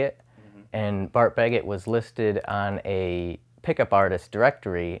Bart Baggett, and Bart Baggett was listed on a pickup artist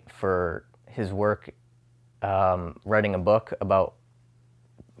directory for his work writing a book about,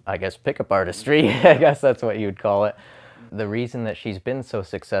 I guess, pickup artistry. I guess that's what you'd call it. The reason that she's been so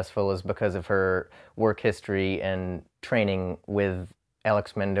successful is because of her work history and training with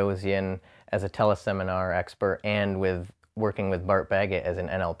Alex Mandossian as a teleseminar expert and with working with Bart Baggett as an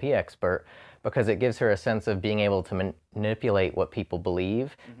NLP expert, because it gives her a sense of being able to manipulate what people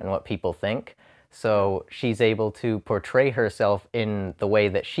believe and what people think. So she's able to portray herself in the way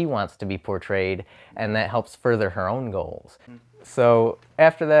that she wants to be portrayed, and that helps further her own goals. So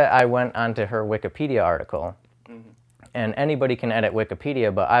after that, I went onto her Wikipedia article. And anybody can edit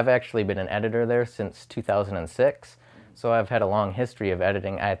Wikipedia, but I've actually been an editor there since 2006. So I've had a long history of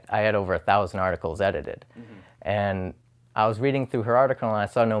editing. I had over 1,000 articles edited. And I was reading through her article and I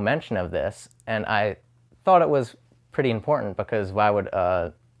saw no mention of this. And I thought it was pretty important, because why would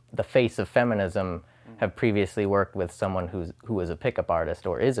the face of feminism have previously worked with someone who is a pickup artist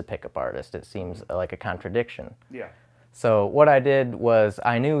or is a pickup artist? It seems like a contradiction. Yeah. So what I did was,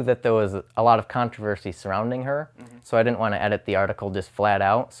 I knew that there was a lot of controversy surrounding her, so I didn't want to edit the article just flat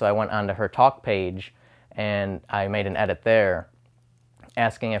out. So I went onto her talk page and I made an edit there,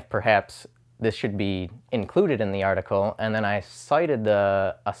 asking if perhaps this should be included in the article, and then I cited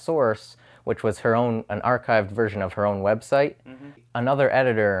a source, which was an archived version of her own website. Another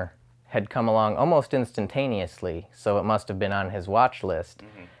editor had come along almost instantaneously, so it must have been on his watch list,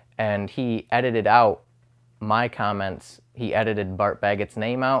 and he edited out my comments. He edited Bart Baggett's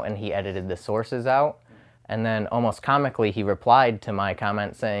name out, and he edited the sources out, and then almost comically he replied to my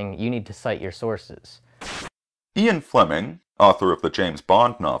comment saying, "You need to cite your sources." Ian Fleming, author of the James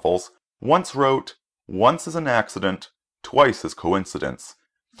Bond novels, once wrote, "Once is an accident, twice is coincidence,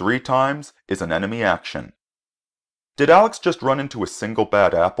 3 times is an enemy action." Did Alex just run into a single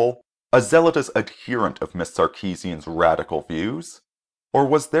bad apple, a zealotous adherent of Miss Sarkeesian's radical views? Or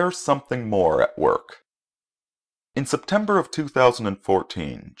was there something more at work? In September of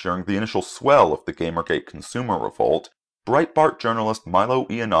 2014, during the initial swell of the Gamergate consumer revolt, Breitbart journalist Milo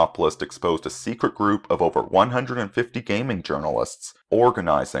Yiannopoulos exposed a secret group of over 150 gaming journalists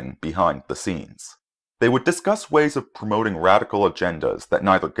organizing behind the scenes. They would discuss ways of promoting radical agendas that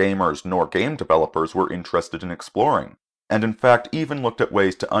neither gamers nor game developers were interested in exploring, and in fact even looked at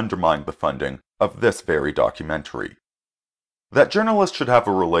ways to undermine the funding of this very documentary. That journalists should have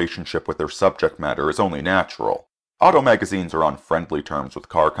a relationship with their subject matter is only natural. Auto magazines are on friendly terms with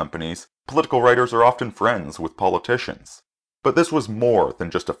car companies, political writers are often friends with politicians. But this was more than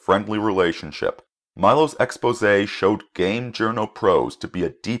just a friendly relationship. Milo's expose showed Game Journal Pros to be a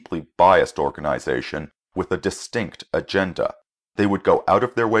deeply biased organization with a distinct agenda. They would go out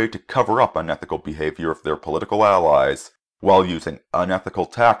of their way to cover up unethical behavior of their political allies while using unethical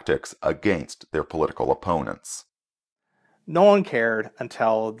tactics against their political opponents. No one cared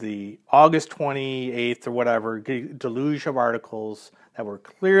until the August 28th or whatever deluge of articles that were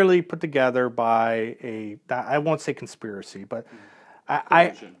clearly put together by I won't say conspiracy, but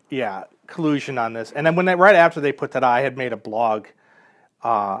collusion on this. And then right after they put that, I had made a blog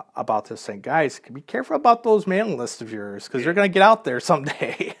about this, saying, guys, be careful about those mailing lists of yours because they're going to get out there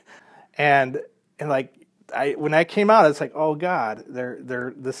someday. and like when that came out, it's like, oh God,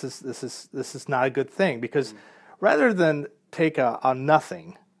 this is not a good thing, because rather than take a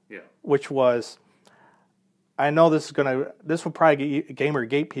nothing, which was, I know this will probably get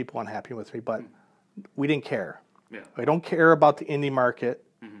Gamergate people unhappy with me, but we didn't care. We don't care about the indie market.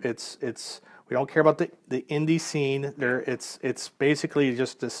 We don't care about the indie scene. It's basically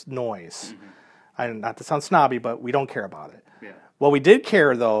just this noise. Not to sound snobby, but we don't care about it. What we did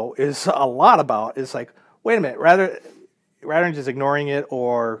care, though, is a lot about is like, wait a minute, rather than just ignoring it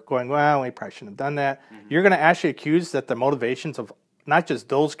or going, well, we probably shouldn't have done that, you're going to actually accuse that the motivations of not just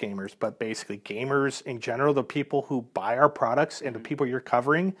those gamers, but basically gamers in general, the people who buy our products and the people you're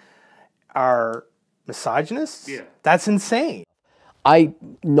covering, are misogynists? That's insane. I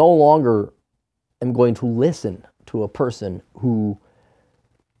no longer am going to listen to a person who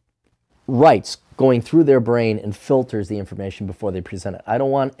writes going through their brain and filters the information before they present it. I don't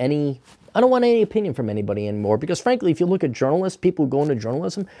want any opinion from anybody anymore, because frankly, if you look at journalists, people who go into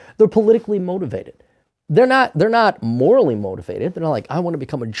journalism, they're politically motivated. They're not morally motivated. They're not like, I want to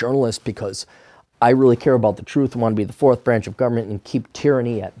become a journalist because I really care about the truth and want to be the fourth branch of government and keep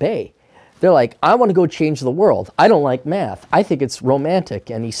tyranny at bay. They're like, I want to go change the world. I don't like math. I think it's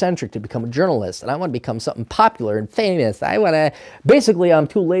romantic and eccentric to become a journalist, and I want to become something popular and famous. Basically, I'm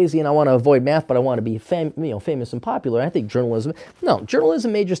too lazy and I want to avoid math, but I want to be famous and popular. I think journalism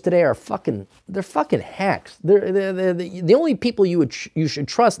majors today are they're fucking hacks. The only people you should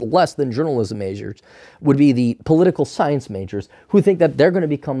trust less than journalism majors would be the political science majors, who think that they're going to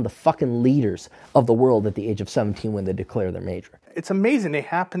become the fucking leaders of the world at the age of 17 when they declare their major. It's amazing they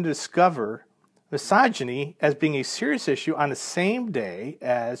happen to discover misogyny as being a serious issue on the same day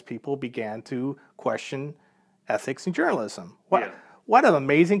as people began to question ethics in journalism. What an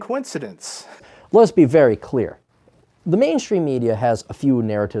amazing coincidence. Let's be very clear. The mainstream media has a few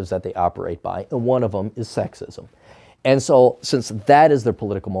narratives that they operate by, and one of them is sexism. And so, since that is their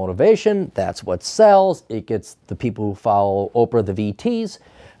political motivation, that's what sells. It gets the people who follow Oprah, the VTs.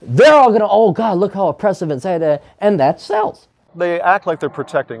 They're all going to, oh God, look how oppressive and sad, and that sells. They act like they're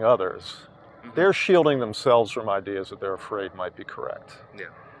protecting others. They're shielding themselves from ideas that they're afraid might be correct.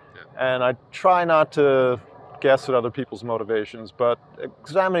 And I try not to guess at other people's motivations, but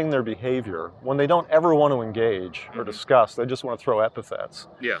examining their behavior, when they don't ever want to engage or discuss, they just want to throw epithets.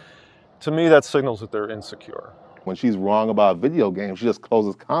 To me, that signals that they're insecure. When she's wrong about video games, she just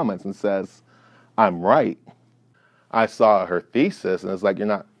closes comments and says, I'm right. I saw her thesis, and it's like, you're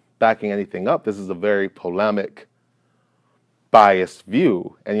not backing anything up. This is a very polemic, biased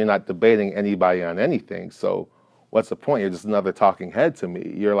view, and you're not debating anybody on anything. So what's the point? You're just another talking head to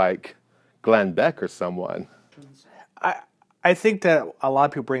me. You're like Glenn Beck or someone. I think that a lot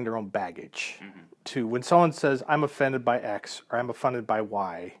of people bring their own baggage to when someone says, I'm offended by X or I'm offended by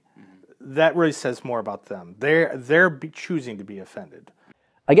Y. That really says more about them. They're choosing to be offended.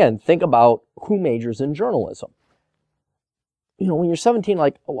 Again, think about who majors in journalism. When you're 17,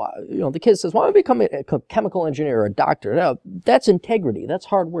 the kid says, well, I want to become a chemical engineer or a doctor. Now, that's integrity. That's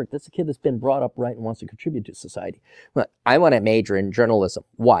hard work. That's a kid that's been brought up right and wants to contribute to society. But I want to major in journalism.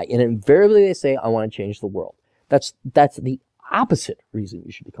 Why? And invariably they say, I want to change the world. That's the opposite reason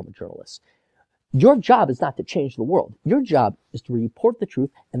you should become a journalist. Your job is not to change the world. Your job is to report the truth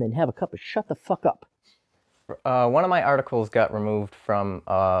and then have a cup of shut the fuck up. One of my articles got removed from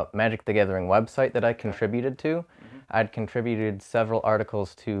a Magic the Gathering website that I contributed to. I'd contributed several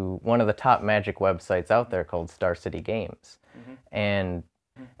articles to one of the top Magic websites out there called Star City Games. And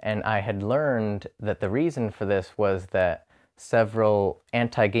I had learned that the reason for this was that several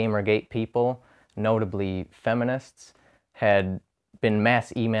anti-Gamergate people, notably feminists, had been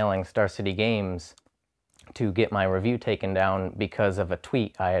mass emailing Star City Games to get my review taken down because of a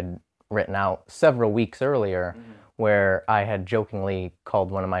tweet I had written out several weeks earlier where I had jokingly called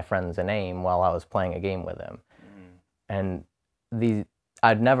one of my friends a name while I was playing a game with him. And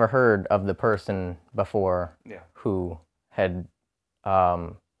I'd never heard of the person before who had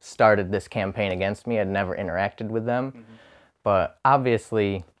started this campaign against me. I'd never interacted with them. But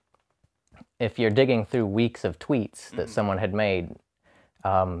obviously, if you're digging through weeks of tweets that someone had made,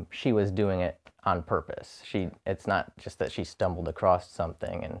 she was doing it on purpose. It's not just that she stumbled across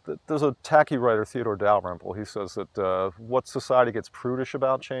something. And there's a tacky writer, Theodore Dalrymple. He says that what society gets prudish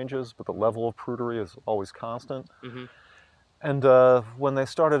about changes, but the level of prudery is always constant. Mm-hmm. And when they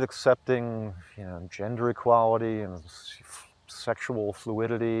started accepting, gender equality and sexual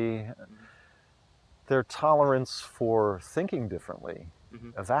fluidity, their tolerance for thinking differently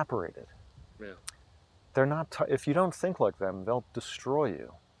evaporated. Yeah. They're not. If you don't think like them, they'll destroy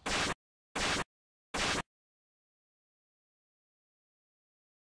you.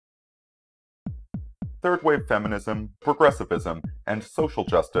 Third-wave feminism, progressivism, and social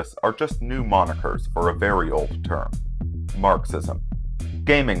justice are just new monikers for a very old term: Marxism.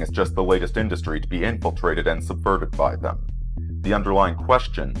 Gaming is just the latest industry to be infiltrated and subverted by them. The underlying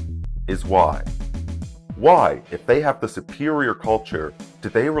question is why? Why, if they have the superior culture, do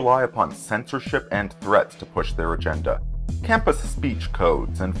they rely upon censorship and threats to push their agenda? Campus speech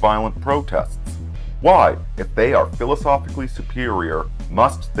codes and violent protests? Why, if they are philosophically superior,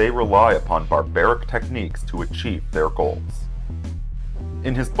 must they rely upon barbaric techniques to achieve their goals?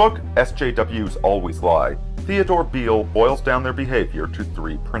 In his book, SJWs Always Lie, Theodore Beale boils down their behavior to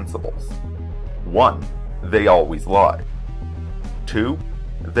 3 principles. 1. They always lie. 2.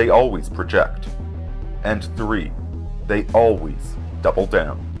 They always project. And 3. They always double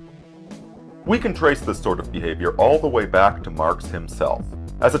down. We can trace this sort of behavior all the way back to Marx himself.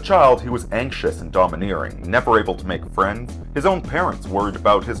 As a child, he was anxious and domineering, never able to make friends. His own parents worried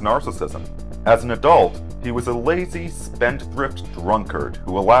about his narcissism. As an adult, he was a lazy, spendthrift drunkard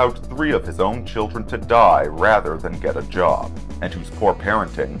who allowed 3 of his own children to die rather than get a job, and whose poor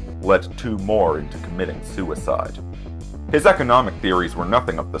parenting led 2 more into committing suicide. His economic theories were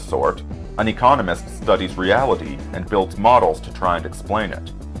nothing of the sort. An economist studies reality and builds models to try and explain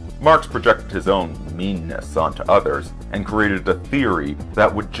it. Marx projected his own meanness onto others and created a theory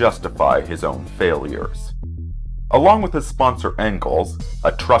that would justify his own failures. Along with his sponsor Engels,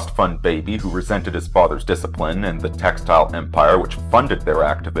 a trust fund baby who resented his father's discipline and the textile empire which funded their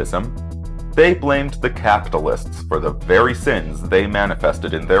activism, they blamed the capitalists for the very sins they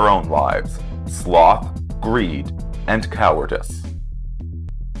manifested in their own lives: sloth, greed, and cowardice.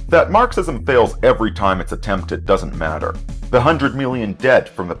 That Marxism fails every time it's attempted doesn't matter. The 100 million dead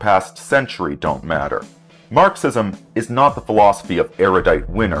from the past century don't matter. Marxism is not the philosophy of erudite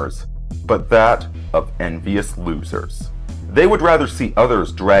winners, but that of envious losers. They would rather see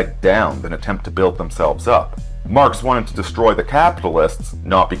others dragged down than attempt to build themselves up. Marx wanted to destroy the capitalists,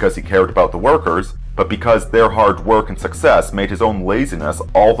 not because he cared about the workers, but because their hard work and success made his own laziness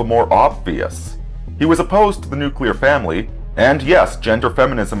all the more obvious. He was opposed to the nuclear family, and yes, gender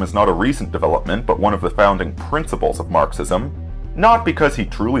feminism is not a recent development, but one of the founding principles of Marxism, not because he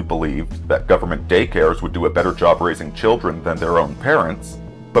truly believed that government daycares would do a better job raising children than their own parents,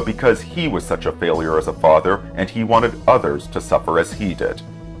 but because he was such a failure as a father and he wanted others to suffer as he did.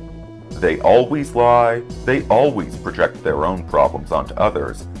 They always lie, they always project their own problems onto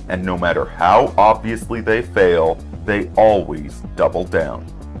others, and no matter how obviously they fail, they always double down.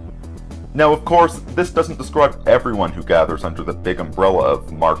 Now, of course, this doesn't describe everyone who gathers under the big umbrella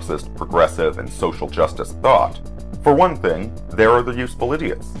of Marxist, progressive, and social justice thought. For one thing, there are the useful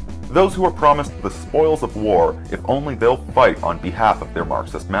idiots. Those who are promised the spoils of war if only they'll fight on behalf of their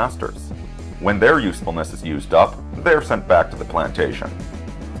Marxist masters. When their usefulness is used up, they're sent back to the plantation.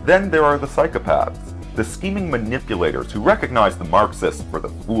 Then there are the psychopaths, the scheming manipulators who recognize the Marxists for the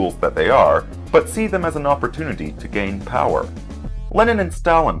fools that they are, but see them as an opportunity to gain power. Lenin and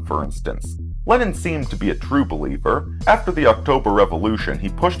Stalin, for instance. Lenin seemed to be a true believer. After the October Revolution, he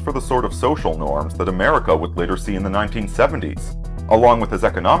pushed for the sort of social norms that America would later see in the 1970s. Along with his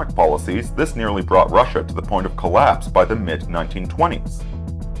economic policies, this nearly brought Russia to the point of collapse by the mid-1920s.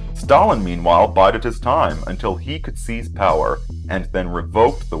 Stalin, meanwhile, bided his time until he could seize power, and then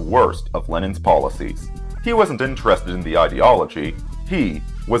revoked the worst of Lenin's policies. He wasn't interested in the ideology, he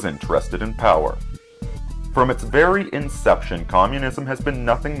was interested in power. From its very inception, communism has been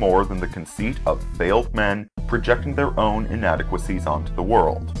nothing more than the conceit of failed men projecting their own inadequacies onto the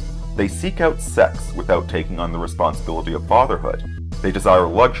world. They seek out sex without taking on the responsibility of fatherhood. They desire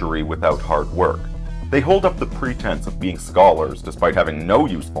luxury without hard work. They hold up the pretense of being scholars despite having no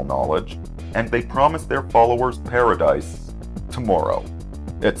useful knowledge, and they promise their followers paradise tomorrow.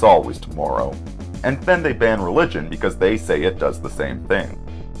 It's always tomorrow. And then they ban religion because they say it does the same thing.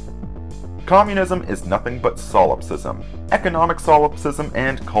 Communism is nothing but solipsism, economic solipsism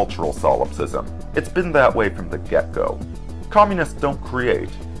and cultural solipsism. It's been that way from the get-go. Communists don't create,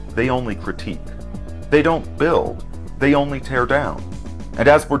 they only critique. They don't build, they only tear down. And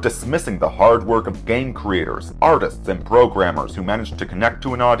as for dismissing the hard work of game creators, artists, and programmers who manage to connect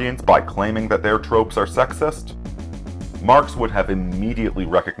to an audience by claiming that their tropes are sexist, Marx would have immediately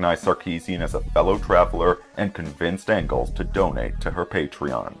recognized Sarkeesian as a fellow traveler and convinced Engels to donate to her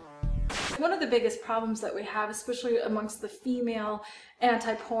Patreon. One of the biggest problems that we have, especially amongst the female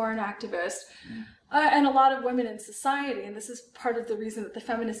anti-porn activists, and a lot of women in society, and this is part of the reason that the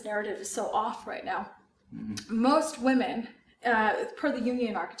feminist narrative is so off right now, most women, per the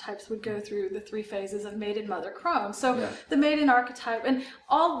Jungian archetypes, would go through the 3 phases of maiden, mother, crone. So the maiden archetype, and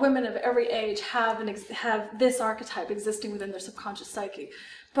all women of every age have this archetype existing within their subconscious psyche.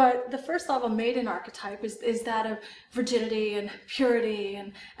 But the first level maiden archetype is that of virginity and purity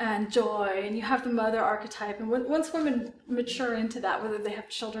and joy, and you have the mother archetype. And once women mature into that, whether they have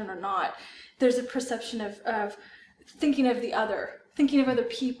children or not, there's a perception of thinking of the other, thinking of other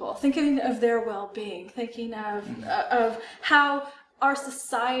people, thinking of their well-being, thinking of how our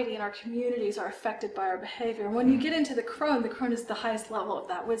society and our communities are affected by our behavior. And when you get into the crone is the highest level of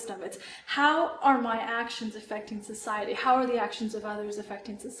that wisdom. It's how are my actions affecting society? How are the actions of others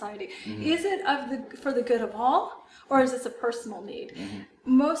affecting society? Is it for the good of all, or is this a personal need?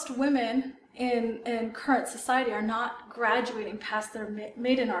 Most women in current society are not graduating past their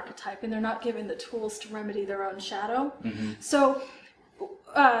maiden archetype, and they're not given the tools to remedy their own shadow. So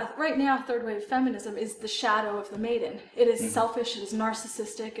right now, third wave feminism is the shadow of the maiden. It is selfish, it is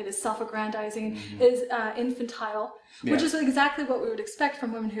narcissistic, it is self-aggrandizing, it is infantile, which is exactly what we would expect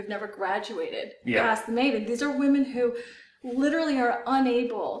from women who've never graduated past the maiden. These are women who literally are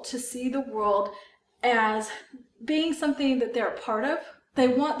unable to see the world as being something that they're a part of. They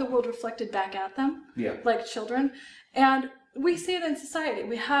want the world reflected back at them, like children. And we see it in society.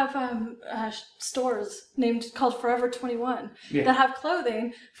 We have stores called Forever 21 that have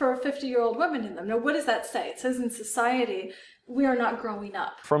clothing for 50-year-old women in them. Now, what does that say? It says in society, we are not growing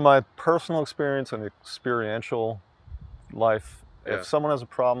up. From my personal experience and experiential life, if someone has a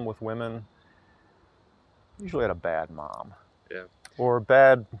problem with women, usually had a bad mom. Or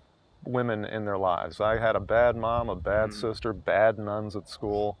bad women in their lives. I had a bad mom, a bad sister, bad nuns at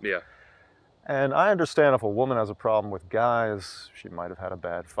school. And I understand if a woman has a problem with guys, she might have had a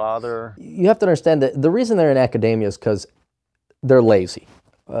bad father. You have to understand that the reason they're in academia is because they're lazy.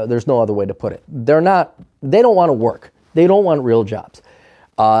 There's no other way to put it. They don't want to work. They don't want real jobs.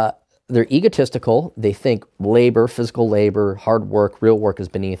 They're egotistical. They think labor, physical labor, hard work, real work is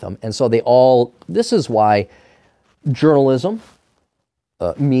beneath them. And so this is why journalism,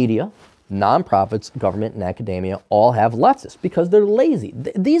 media, nonprofits, government, and academia all have leftists, because they're lazy.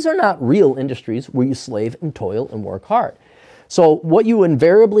 These are not real industries where you slave and toil and work hard. So what you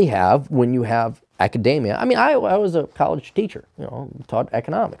invariably have when you have academia, I mean, I was a college teacher, taught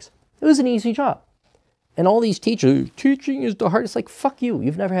economics. It was an easy job. And all these teachers, teaching is the hardest. Like, fuck you.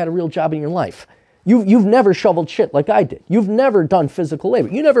 You've never had a real job in your life. You've never shoveled shit like I did. You've never done physical labor.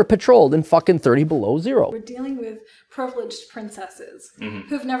 You never patrolled in fucking 30 below zero. We're dealing with privileged princesses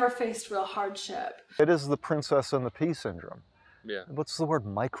who've never faced real hardship. It is the princess and the pea syndrome. What's the word?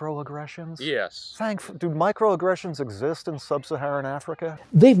 Microaggressions? Do microaggressions exist in sub-Saharan Africa?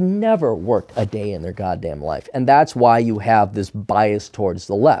 They've never worked a day in their goddamn life. And that's why you have this bias towards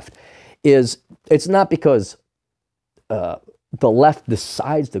the left. It's not because the left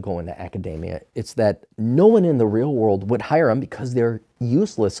decides to go into academia. It's that no one in the real world would hire them because they're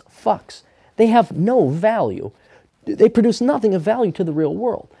useless fucks. They have no value. They produce nothing of value to the real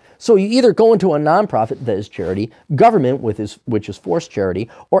world. So you either go into a nonprofit that is charity, government which is forced charity,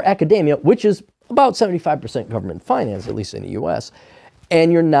 or academia, which is about 75% government finance, at least in the US,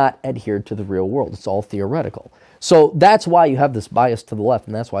 and you're not adhered to the real world. It's all theoretical. So that's why you have this bias to the left,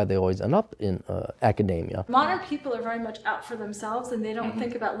 and that's why they always end up in academia. Modern people are very much out for themselves, and they don't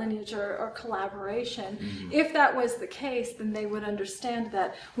think about lineage or collaboration. If that was the case, then they would understand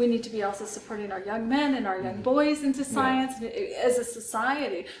that we need to be also supporting our young men and our young boys into science as a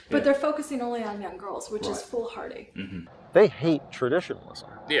society. But they're focusing only on young girls, which is foolhardy. They hate traditionalism.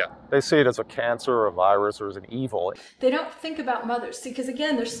 They see it as a cancer or a virus or as an evil. They don't think about mothers. See, because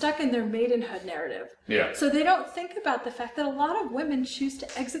again, they're stuck in their maidenhood narrative. So they don't think about the fact that a lot of women choose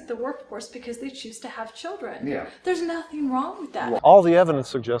to exit the workforce because they choose to have children. There's nothing wrong with that. All the evidence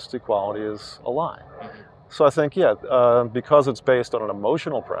suggests equality is a lie. So I think, because it's based on an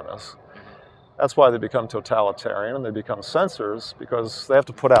emotional premise, that's why they become totalitarian and they become censors, because they have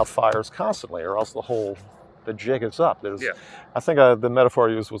to put out fires constantly, or else the whole the jig is up. Yeah. I think the metaphor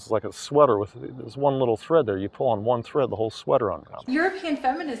I used was like a sweater with there's one little thread there. You pull on one thread, the whole sweater uncomes. European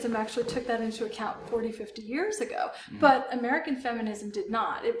feminism actually took that into account 40, 50 years ago, but American feminism did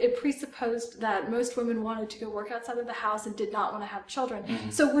not. It presupposed that most women wanted to go work outside of the house and did not want to have children.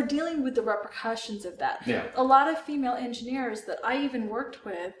 So we're dealing with the repercussions of that. Yeah. A lot of female engineers that I even worked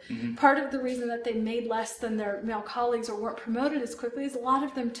with, part of the reason that they made less than their male colleagues or weren't promoted as quickly is a lot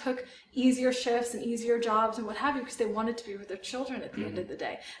of them took easier shifts and easier jobs and what have you because they wanted to be with their children at the end of the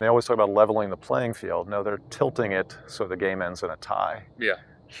day. They always talk about leveling the playing field. No, they're tilting it so the game ends in a tie. Yeah.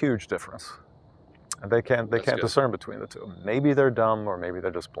 Huge difference. And they can't discern between the two. Maybe they're dumb or maybe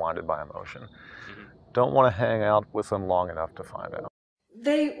they're just blinded by emotion. Don't want to hang out with them long enough to find out.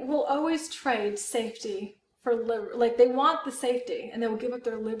 They will always trade safety for like they want the safety and they will give up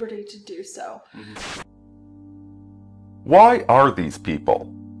their liberty to do so. Why are these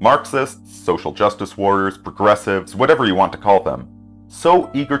people, Marxists, social justice warriors, progressives, whatever you want to call them,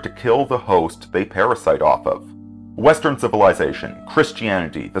 so eager to kill the host they parasite off of? Western civilization,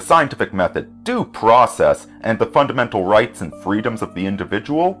 Christianity, the scientific method, due process, and the fundamental rights and freedoms of the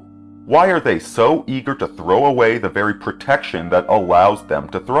individual? Why are they so eager to throw away the very protection that allows them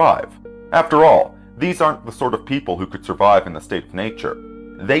to thrive? After all, these aren't the sort of people who could survive in the state of nature.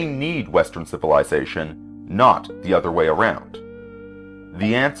 They need Western civilization, not the other way around.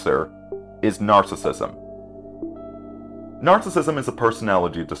 The answer is narcissism. Narcissism is a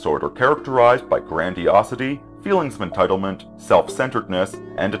personality disorder characterized by grandiosity, feelings of entitlement, self-centeredness,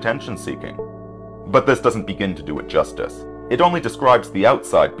 and attention-seeking. But this doesn't begin to do it justice. It only describes the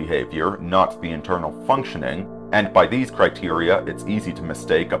outside behavior, not the internal functioning, and by these criteria, it's easy to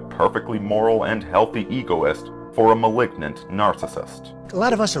mistake a perfectly moral and healthy egoist for a malignant narcissist. A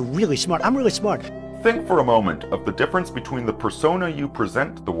lot of us are really smart. I'm really smart. Think for a moment of the difference between the persona you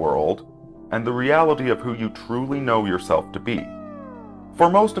present to the world and the reality of who you truly know yourself to be. For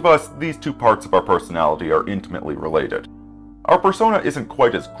most of us, these two parts of our personality are intimately related. Our persona isn't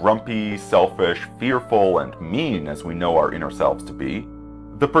quite as grumpy, selfish, fearful, and mean as we know our inner selves to be.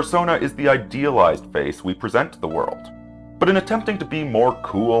 The persona is the idealized face we present to the world. But in attempting to be more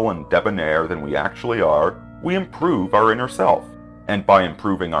cool and debonair than we actually are, we improve our inner self. And by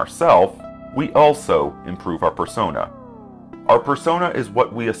improving ourself, we also improve our persona. Our persona is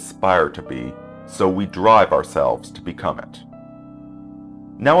what we aspire to be, so we drive ourselves to become it.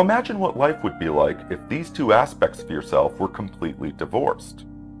 Now imagine what life would be like if these two aspects of yourself were completely divorced.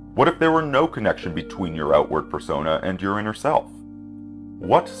 What if there were no connection between your outward persona and your inner self?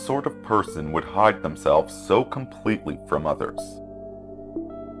 What sort of person would hide themselves so completely from others?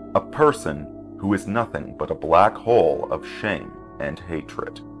 A person who is nothing but a black hole of shame and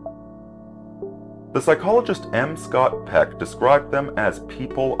hatred. The psychologist M. Scott Peck described them as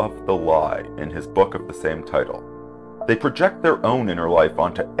people of the lie in his book of the same title. They project their own inner life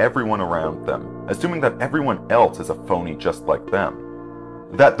onto everyone around them, assuming that everyone else is a phony just like them.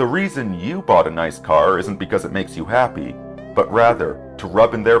 That the reason you bought a nice car isn't because it makes you happy, but rather to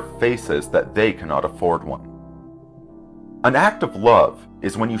rub in their faces that they cannot afford one. An act of love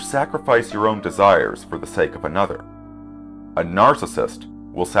is when you sacrifice your own desires for the sake of another. A narcissist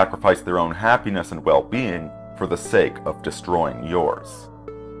will sacrifice their own happiness and well-being for the sake of destroying yours.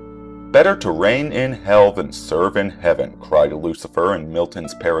 Better to reign in hell than serve in heaven, cried Lucifer in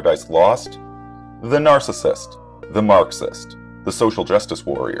Milton's Paradise Lost. The narcissist, the Marxist, the social justice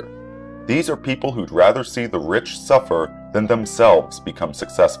warrior. These are people who'd rather see the rich suffer than themselves become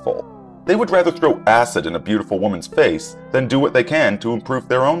successful. They would rather throw acid in a beautiful woman's face than do what they can to improve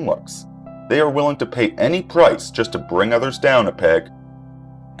their own looks. They are willing to pay any price just to bring others down a peg.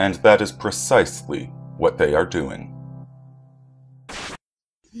 And that is precisely what they are doing.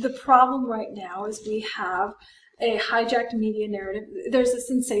 The problem right now is we have a hijacked media narrative. There's a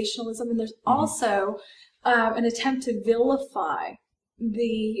sensationalism, and there's also an attempt to vilify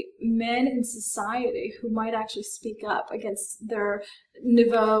the men in society who might actually speak up against their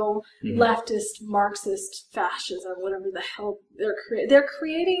nouveau leftist, Marxist fascism, whatever the hell they're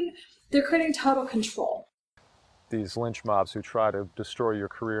creating total control. These lynch mobs who try to destroy your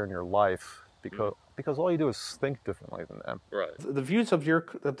career and your life because all you do is think differently than them. Right. The views of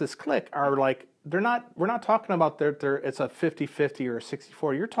this clique are like we're not talking about it's a 50-50 or a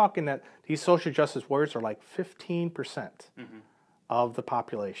 60-40. You're talking that these social justice warriors are like 15% of the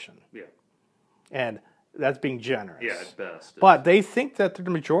population. Yeah. And that's being generous. Yeah, at best. But they think that they're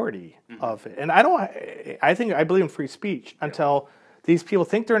the majority of it. And I believe in free speech until these people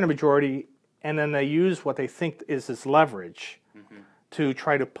think they're in a majority, and then they use what they think is this leverage to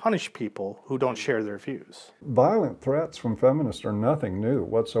try to punish people who don't share their views. Violent threats from feminists are nothing new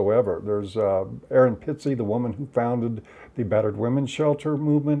whatsoever. There's Erin Pizzey, the woman who founded the Battered Women's Shelter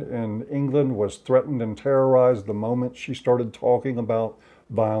movement in England, was threatened and terrorized the moment she started talking about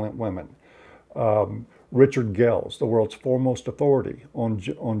violent women. Richard Gels, the world's foremost authority on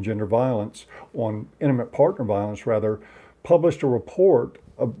gender violence, on intimate partner violence rather, published a report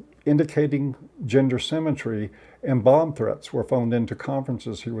indicating gender symmetry, and bomb threats were phoned into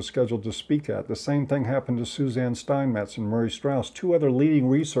conferences he was scheduled to speak at. The same thing happened to Suzanne Steinmetz and Murray Strauss, two other leading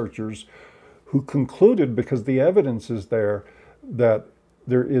researchers who concluded, because the evidence is there, that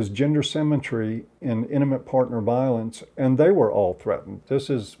there is gender symmetry in intimate partner violence, and they were all threatened.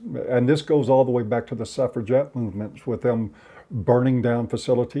 This goes all the way back to the suffragette movements, with them burning down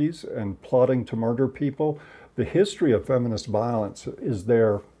facilities and plotting to murder people. The history of feminist violence is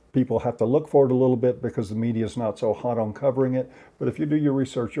there. People have to look for it a little bit because the media is not so hot on covering it, but if you do your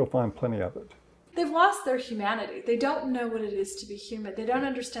research, you'll find plenty of it. They've lost their humanity. They don't know what it is to be human. They don't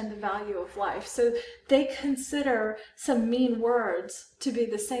understand the value of life. So they consider some mean words to be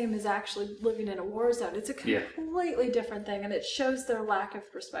the same as actually living in a war zone. It's a completely different thing, and it shows their lack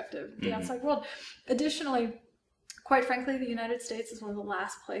of perspective of the outside world. Additionally, quite frankly, the United States is one of the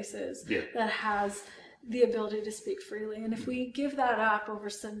last places that has the ability to speak freely. And if we give that up over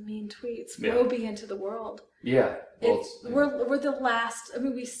some mean tweets, woe be into the world. Yeah. Well, we're the last. I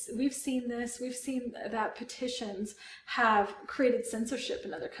mean, we've seen this. We've seen that petitions have created censorship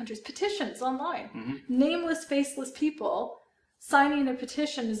in other countries. Petitions online, nameless, faceless people signing a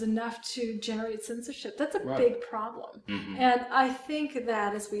petition is enough to generate censorship. That's a big problem. And I think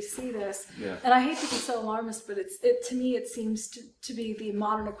that as we see this, and I hate to be so alarmist, but to me it seems to be the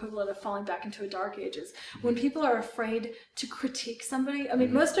modern equivalent of falling back into a dark ages. When people are afraid to critique somebody, I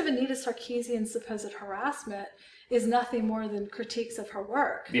mean, most of Anita Sarkeesian's supposed harassment is nothing more than critiques of her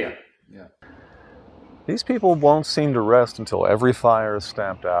work. These people won't seem to rest until every fire is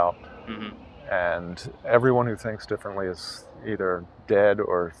stamped out, and everyone who thinks differently is either dead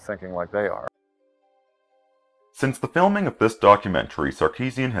or thinking like they are. Since the filming of this documentary,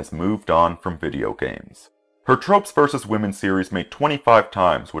 Sarkeesian has moved on from video games. Her Tropes vs. Women series made 25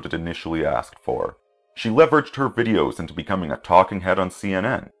 times what it initially asked for. She leveraged her videos into becoming a talking head on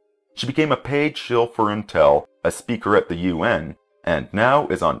CNN. She became a paid shill for Intel, a speaker at the UN, and now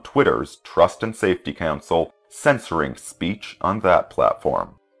is on Twitter's Trust and Safety Council, censoring speech on that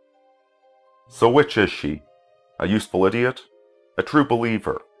platform. So which is she? A useful idiot? A true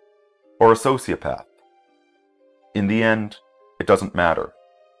believer? Or a sociopath? In the end, it doesn't matter.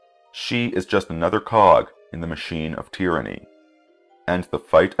 She is just another cog in the machine of tyranny. And the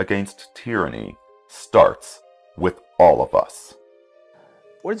fight against tyranny starts with all of us.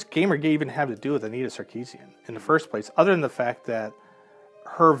 What does Gamergate even have to do with Anita Sarkeesian in the first place, other than the fact that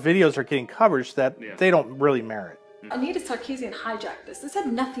her videos are getting coverage that they don't really merit? Anita Sarkeesian hijacked this. This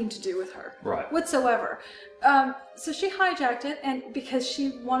had nothing to do with her whatsoever. So she hijacked it, and because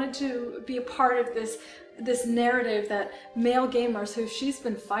she wanted to be a part of this narrative that male gamers, who she's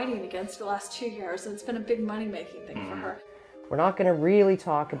been fighting against for the last 2 years, and it's been a big money-making thing for her. We're not going to really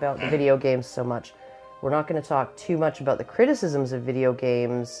talk about the video games so much. We're not going to talk too much about the criticisms of video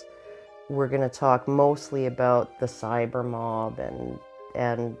games. We're going to talk mostly about the cyber mob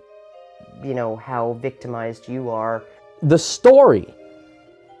and you know, how victimized you are. The story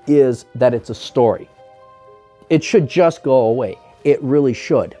is that it's a story. It should just go away. It really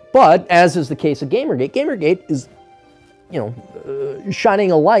should. But, as is the case of Gamergate, Gamergate is, you know,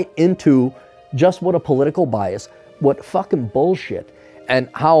 shining a light into just what a political bias, what fucking bullshit, and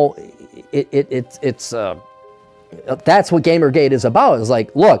how it's that's what Gamergate is about. It's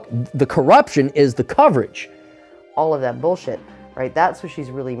like, look, the corruption is the coverage. All of that bullshit. Right, that's what she's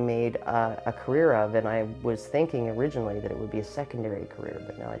really made a career of, and I was thinking originally that it would be a secondary career,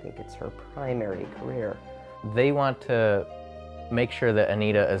 but now I think it's her primary career. They want to make sure that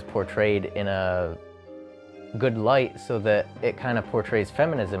Anita is portrayed in a good light so that it kind of portrays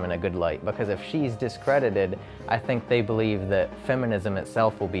feminism in a good light, because if she's discredited, I think they believe that feminism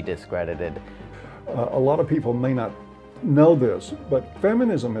itself will be discredited. A lot of people may not know this, but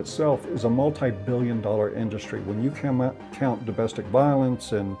feminism itself is a multi-billion-dollar industry. When you count domestic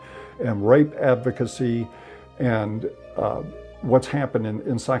violence and rape advocacy and what's happened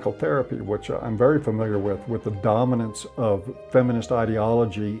in psychotherapy, which I'm very familiar with the dominance of feminist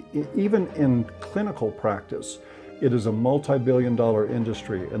ideology, even in clinical practice, it is a multi-billion-dollar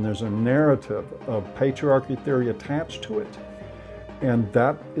industry, and there's a narrative of patriarchy theory attached to it. And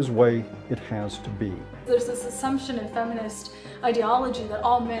that is the way it has to be. There's this assumption in feminist ideology that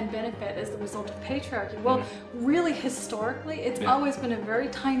all men benefit as the result of patriarchy. Well, really historically, it's always been a very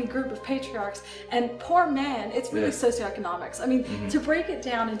tiny group of patriarchs, and poor men, it's really socioeconomics. I mean, to break it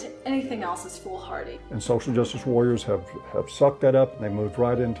down into anything else is foolhardy. And social justice warriors have sucked that up, and they moved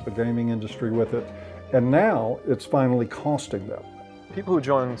right into the gaming industry with it. And now it's finally costing them. People who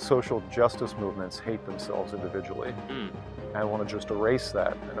join social justice movements hate themselves individually and want to just erase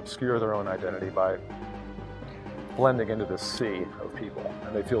that and obscure their own identity by blending into this sea of people.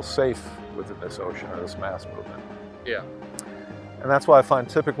 And they feel safe within this ocean or this mass movement. Yeah. And that's why I find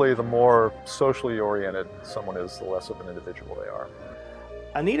typically the more socially oriented someone is, the less of an individual they are.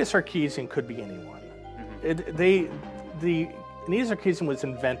 Anita Sarkeesian could be anyone. Anita Sarkeesian was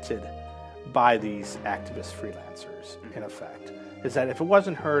invented by these activist freelancers, in effect. Is that if it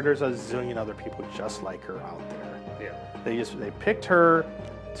wasn't her, there's a zillion other people just like her out there. Yeah. They picked her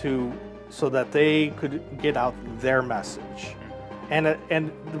so that they could get out their message. And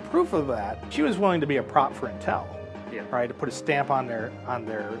the proof of that, she was willing to be a prop for Intel. Yeah. Right, to put a stamp on their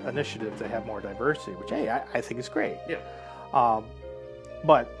initiative to have more diversity, which hey, I think is great. Yeah.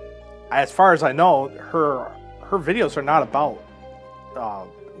 But as far as I know, her videos are not about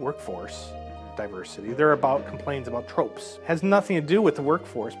workforce diversity. They're about complaints about tropes. Has nothing to do with the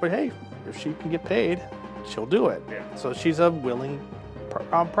workforce, but hey, if she can get paid, she'll do it. Yeah. So she's a willing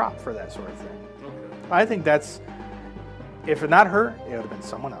prop for that sort of thing. Okay. I think that's, if not her, it would have been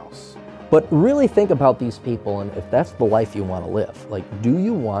someone else. But really think about these people, and if that's the life you want to live, like, do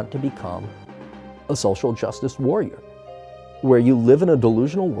you want to become a social justice warrior? Where you live in a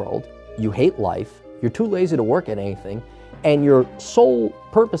delusional world, you hate life, you're too lazy to work at anything, and your sole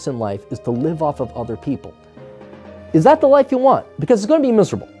purpose in life is to live off of other people. Is that the life you want? Because it's going to be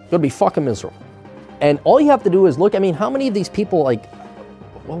miserable. It's going to be fucking miserable. And all you have to do is look, I mean, how many of these people, like,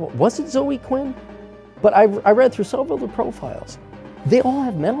 was it Zoe Quinn? But I read through several of their profiles. They all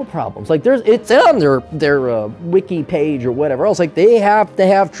have mental problems. Like, it's on their wiki page or whatever else. Like, they have to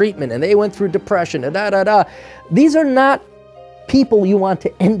have treatment, and they went through depression, and da-da-da. These are not people you want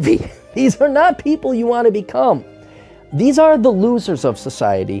to envy. These are not people you want to become. These are the losers of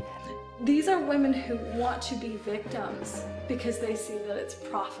society. These are women who want to be victims because they see that it's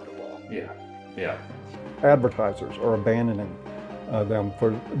profitable. Yeah, yeah. Advertisers are abandoning them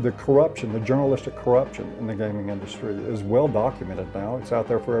for the corruption, the journalistic corruption in the gaming industry is well documented now. It's out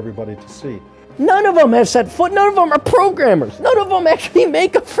there for everybody to see. None of them have set foot, none of them are programmers. None of them actually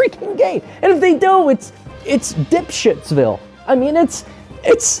make a freaking game. And if they do, it's dipshitsville. I mean, it's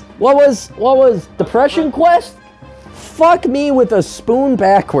what was Depression Quest? Fuck me with a spoon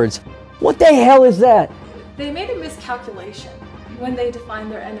backwards. What the hell is that? They made a miscalculation when they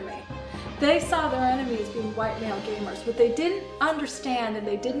defined their enemy. They saw their enemy as being white male gamers. What they didn't understand and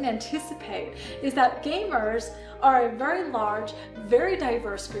they didn't anticipate is that gamers are a very large, very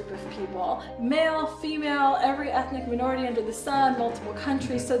diverse group of people. Male, female, every ethnic minority under the sun, multiple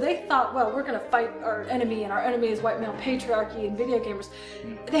countries. So they thought, well, we're going to fight our enemy, and our enemy is white male patriarchy and video gamers.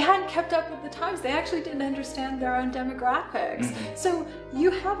 They hadn't kept up with the times. They actually didn't understand their own demographics. So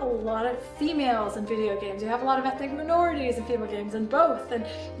you have a lot of females in video games. You have a lot of ethnic minorities in female games, and both. And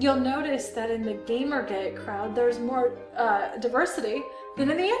you'll notice that in the Gamergate crowd, there's more diversity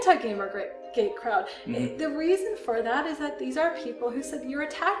than in the anti-Gamergate crowd. The reason for that is that these are people who said, you're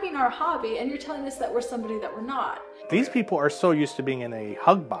attacking our hobby and you're telling us that we're somebody that we're not. These people are so used to being in a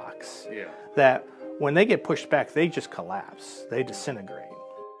hug box that when they get pushed back, they just collapse. They disintegrate.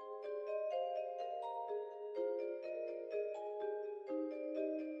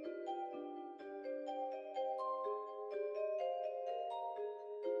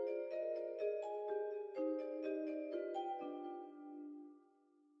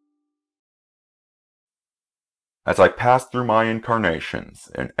 As I pass through my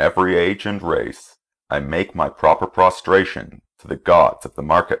incarnations in every age and race, I make my proper prostration to the gods of the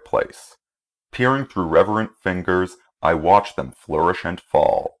marketplace. Peering through reverent fingers, I watch them flourish and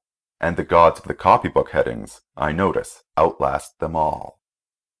fall, and the gods of the copybook headings, I notice, outlast them all.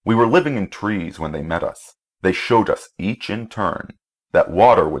 We were living in trees when they met us. They showed us each in turn that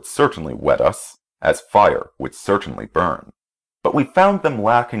water would certainly wet us, as fire would certainly burn. But we found them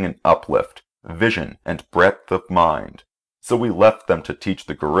lacking in uplift, vision, and breadth of mind, so we left them to teach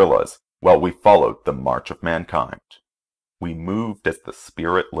the gorillas while we followed the march of mankind. We moved as the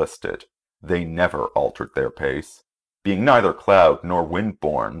spirit listed. They never altered their pace, being neither cloud nor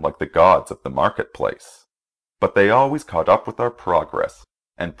wind-born like the gods of the marketplace. But they always caught up with our progress,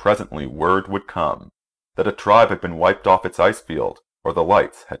 and presently word would come that a tribe had been wiped off its ice field, or the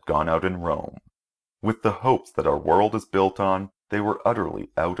lights had gone out in Rome. With the hopes that our world is built on, they were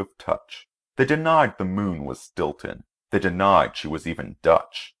utterly out of touch. They denied the moon was Stilton. They denied she was even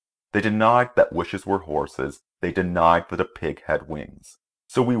Dutch. They denied that wishes were horses. They denied that a pig had wings.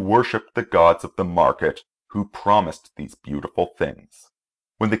 So we worshipped the gods of the market who promised these beautiful things.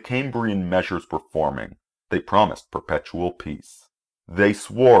 When the Cambrian measures were forming, they promised perpetual peace. They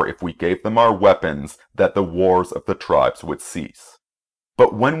swore if we gave them our weapons that the wars of the tribes would cease.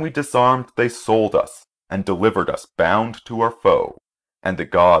 But when we disarmed, they sold us and delivered us bound to our foe. And the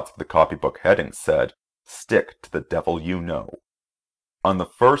gods of the copybook headings said, "Stick to the devil you know." On the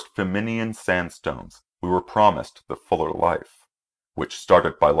first Feminian sandstones, we were promised the fuller life, which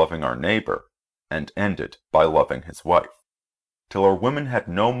started by loving our neighbor and ended by loving his wife, till our women had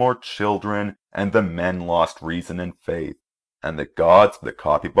no more children and the men lost reason and faith, and the gods of the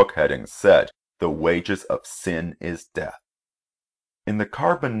copybook headings said, "The wages of sin is death." In the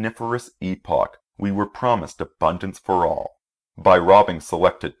Carboniferous epoch, we were promised abundance for all, by robbing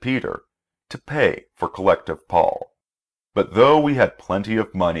selected Peter to pay for collective Paul. But though we had plenty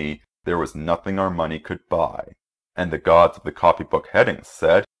of money, there was nothing our money could buy, and the gods of the copybook headings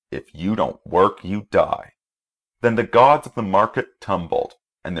said, "If you don't work, you die." Then the gods of the market tumbled,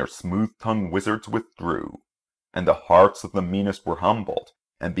 and their smooth-tongued wizards withdrew, and the hearts of the meanest were humbled,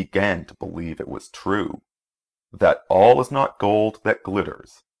 and began to believe it was true, that all is not gold that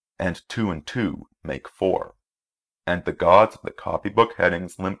glitters, and 2 and 2 make 4. And the gods of the copybook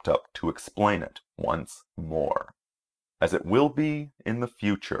headings limped up to explain it once more. As it will be in the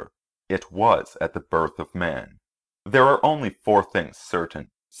future, it was at the birth of man. There are only 4 things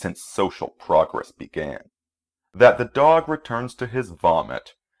certain since social progress began: that the dog returns to his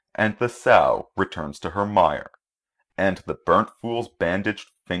vomit, and the sow returns to her mire, and the burnt fool's bandaged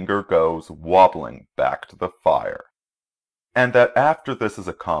finger goes wobbling back to the fire. And that after this is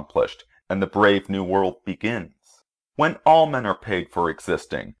accomplished, and the brave new world begins, when all men are paid for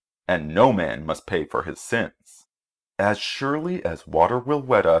existing, and no man must pay for his sins, as surely as water will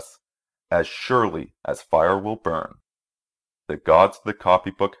wet us, as surely as fire will burn, the gods of the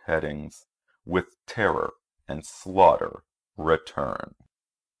copybook headings with terror and slaughter return.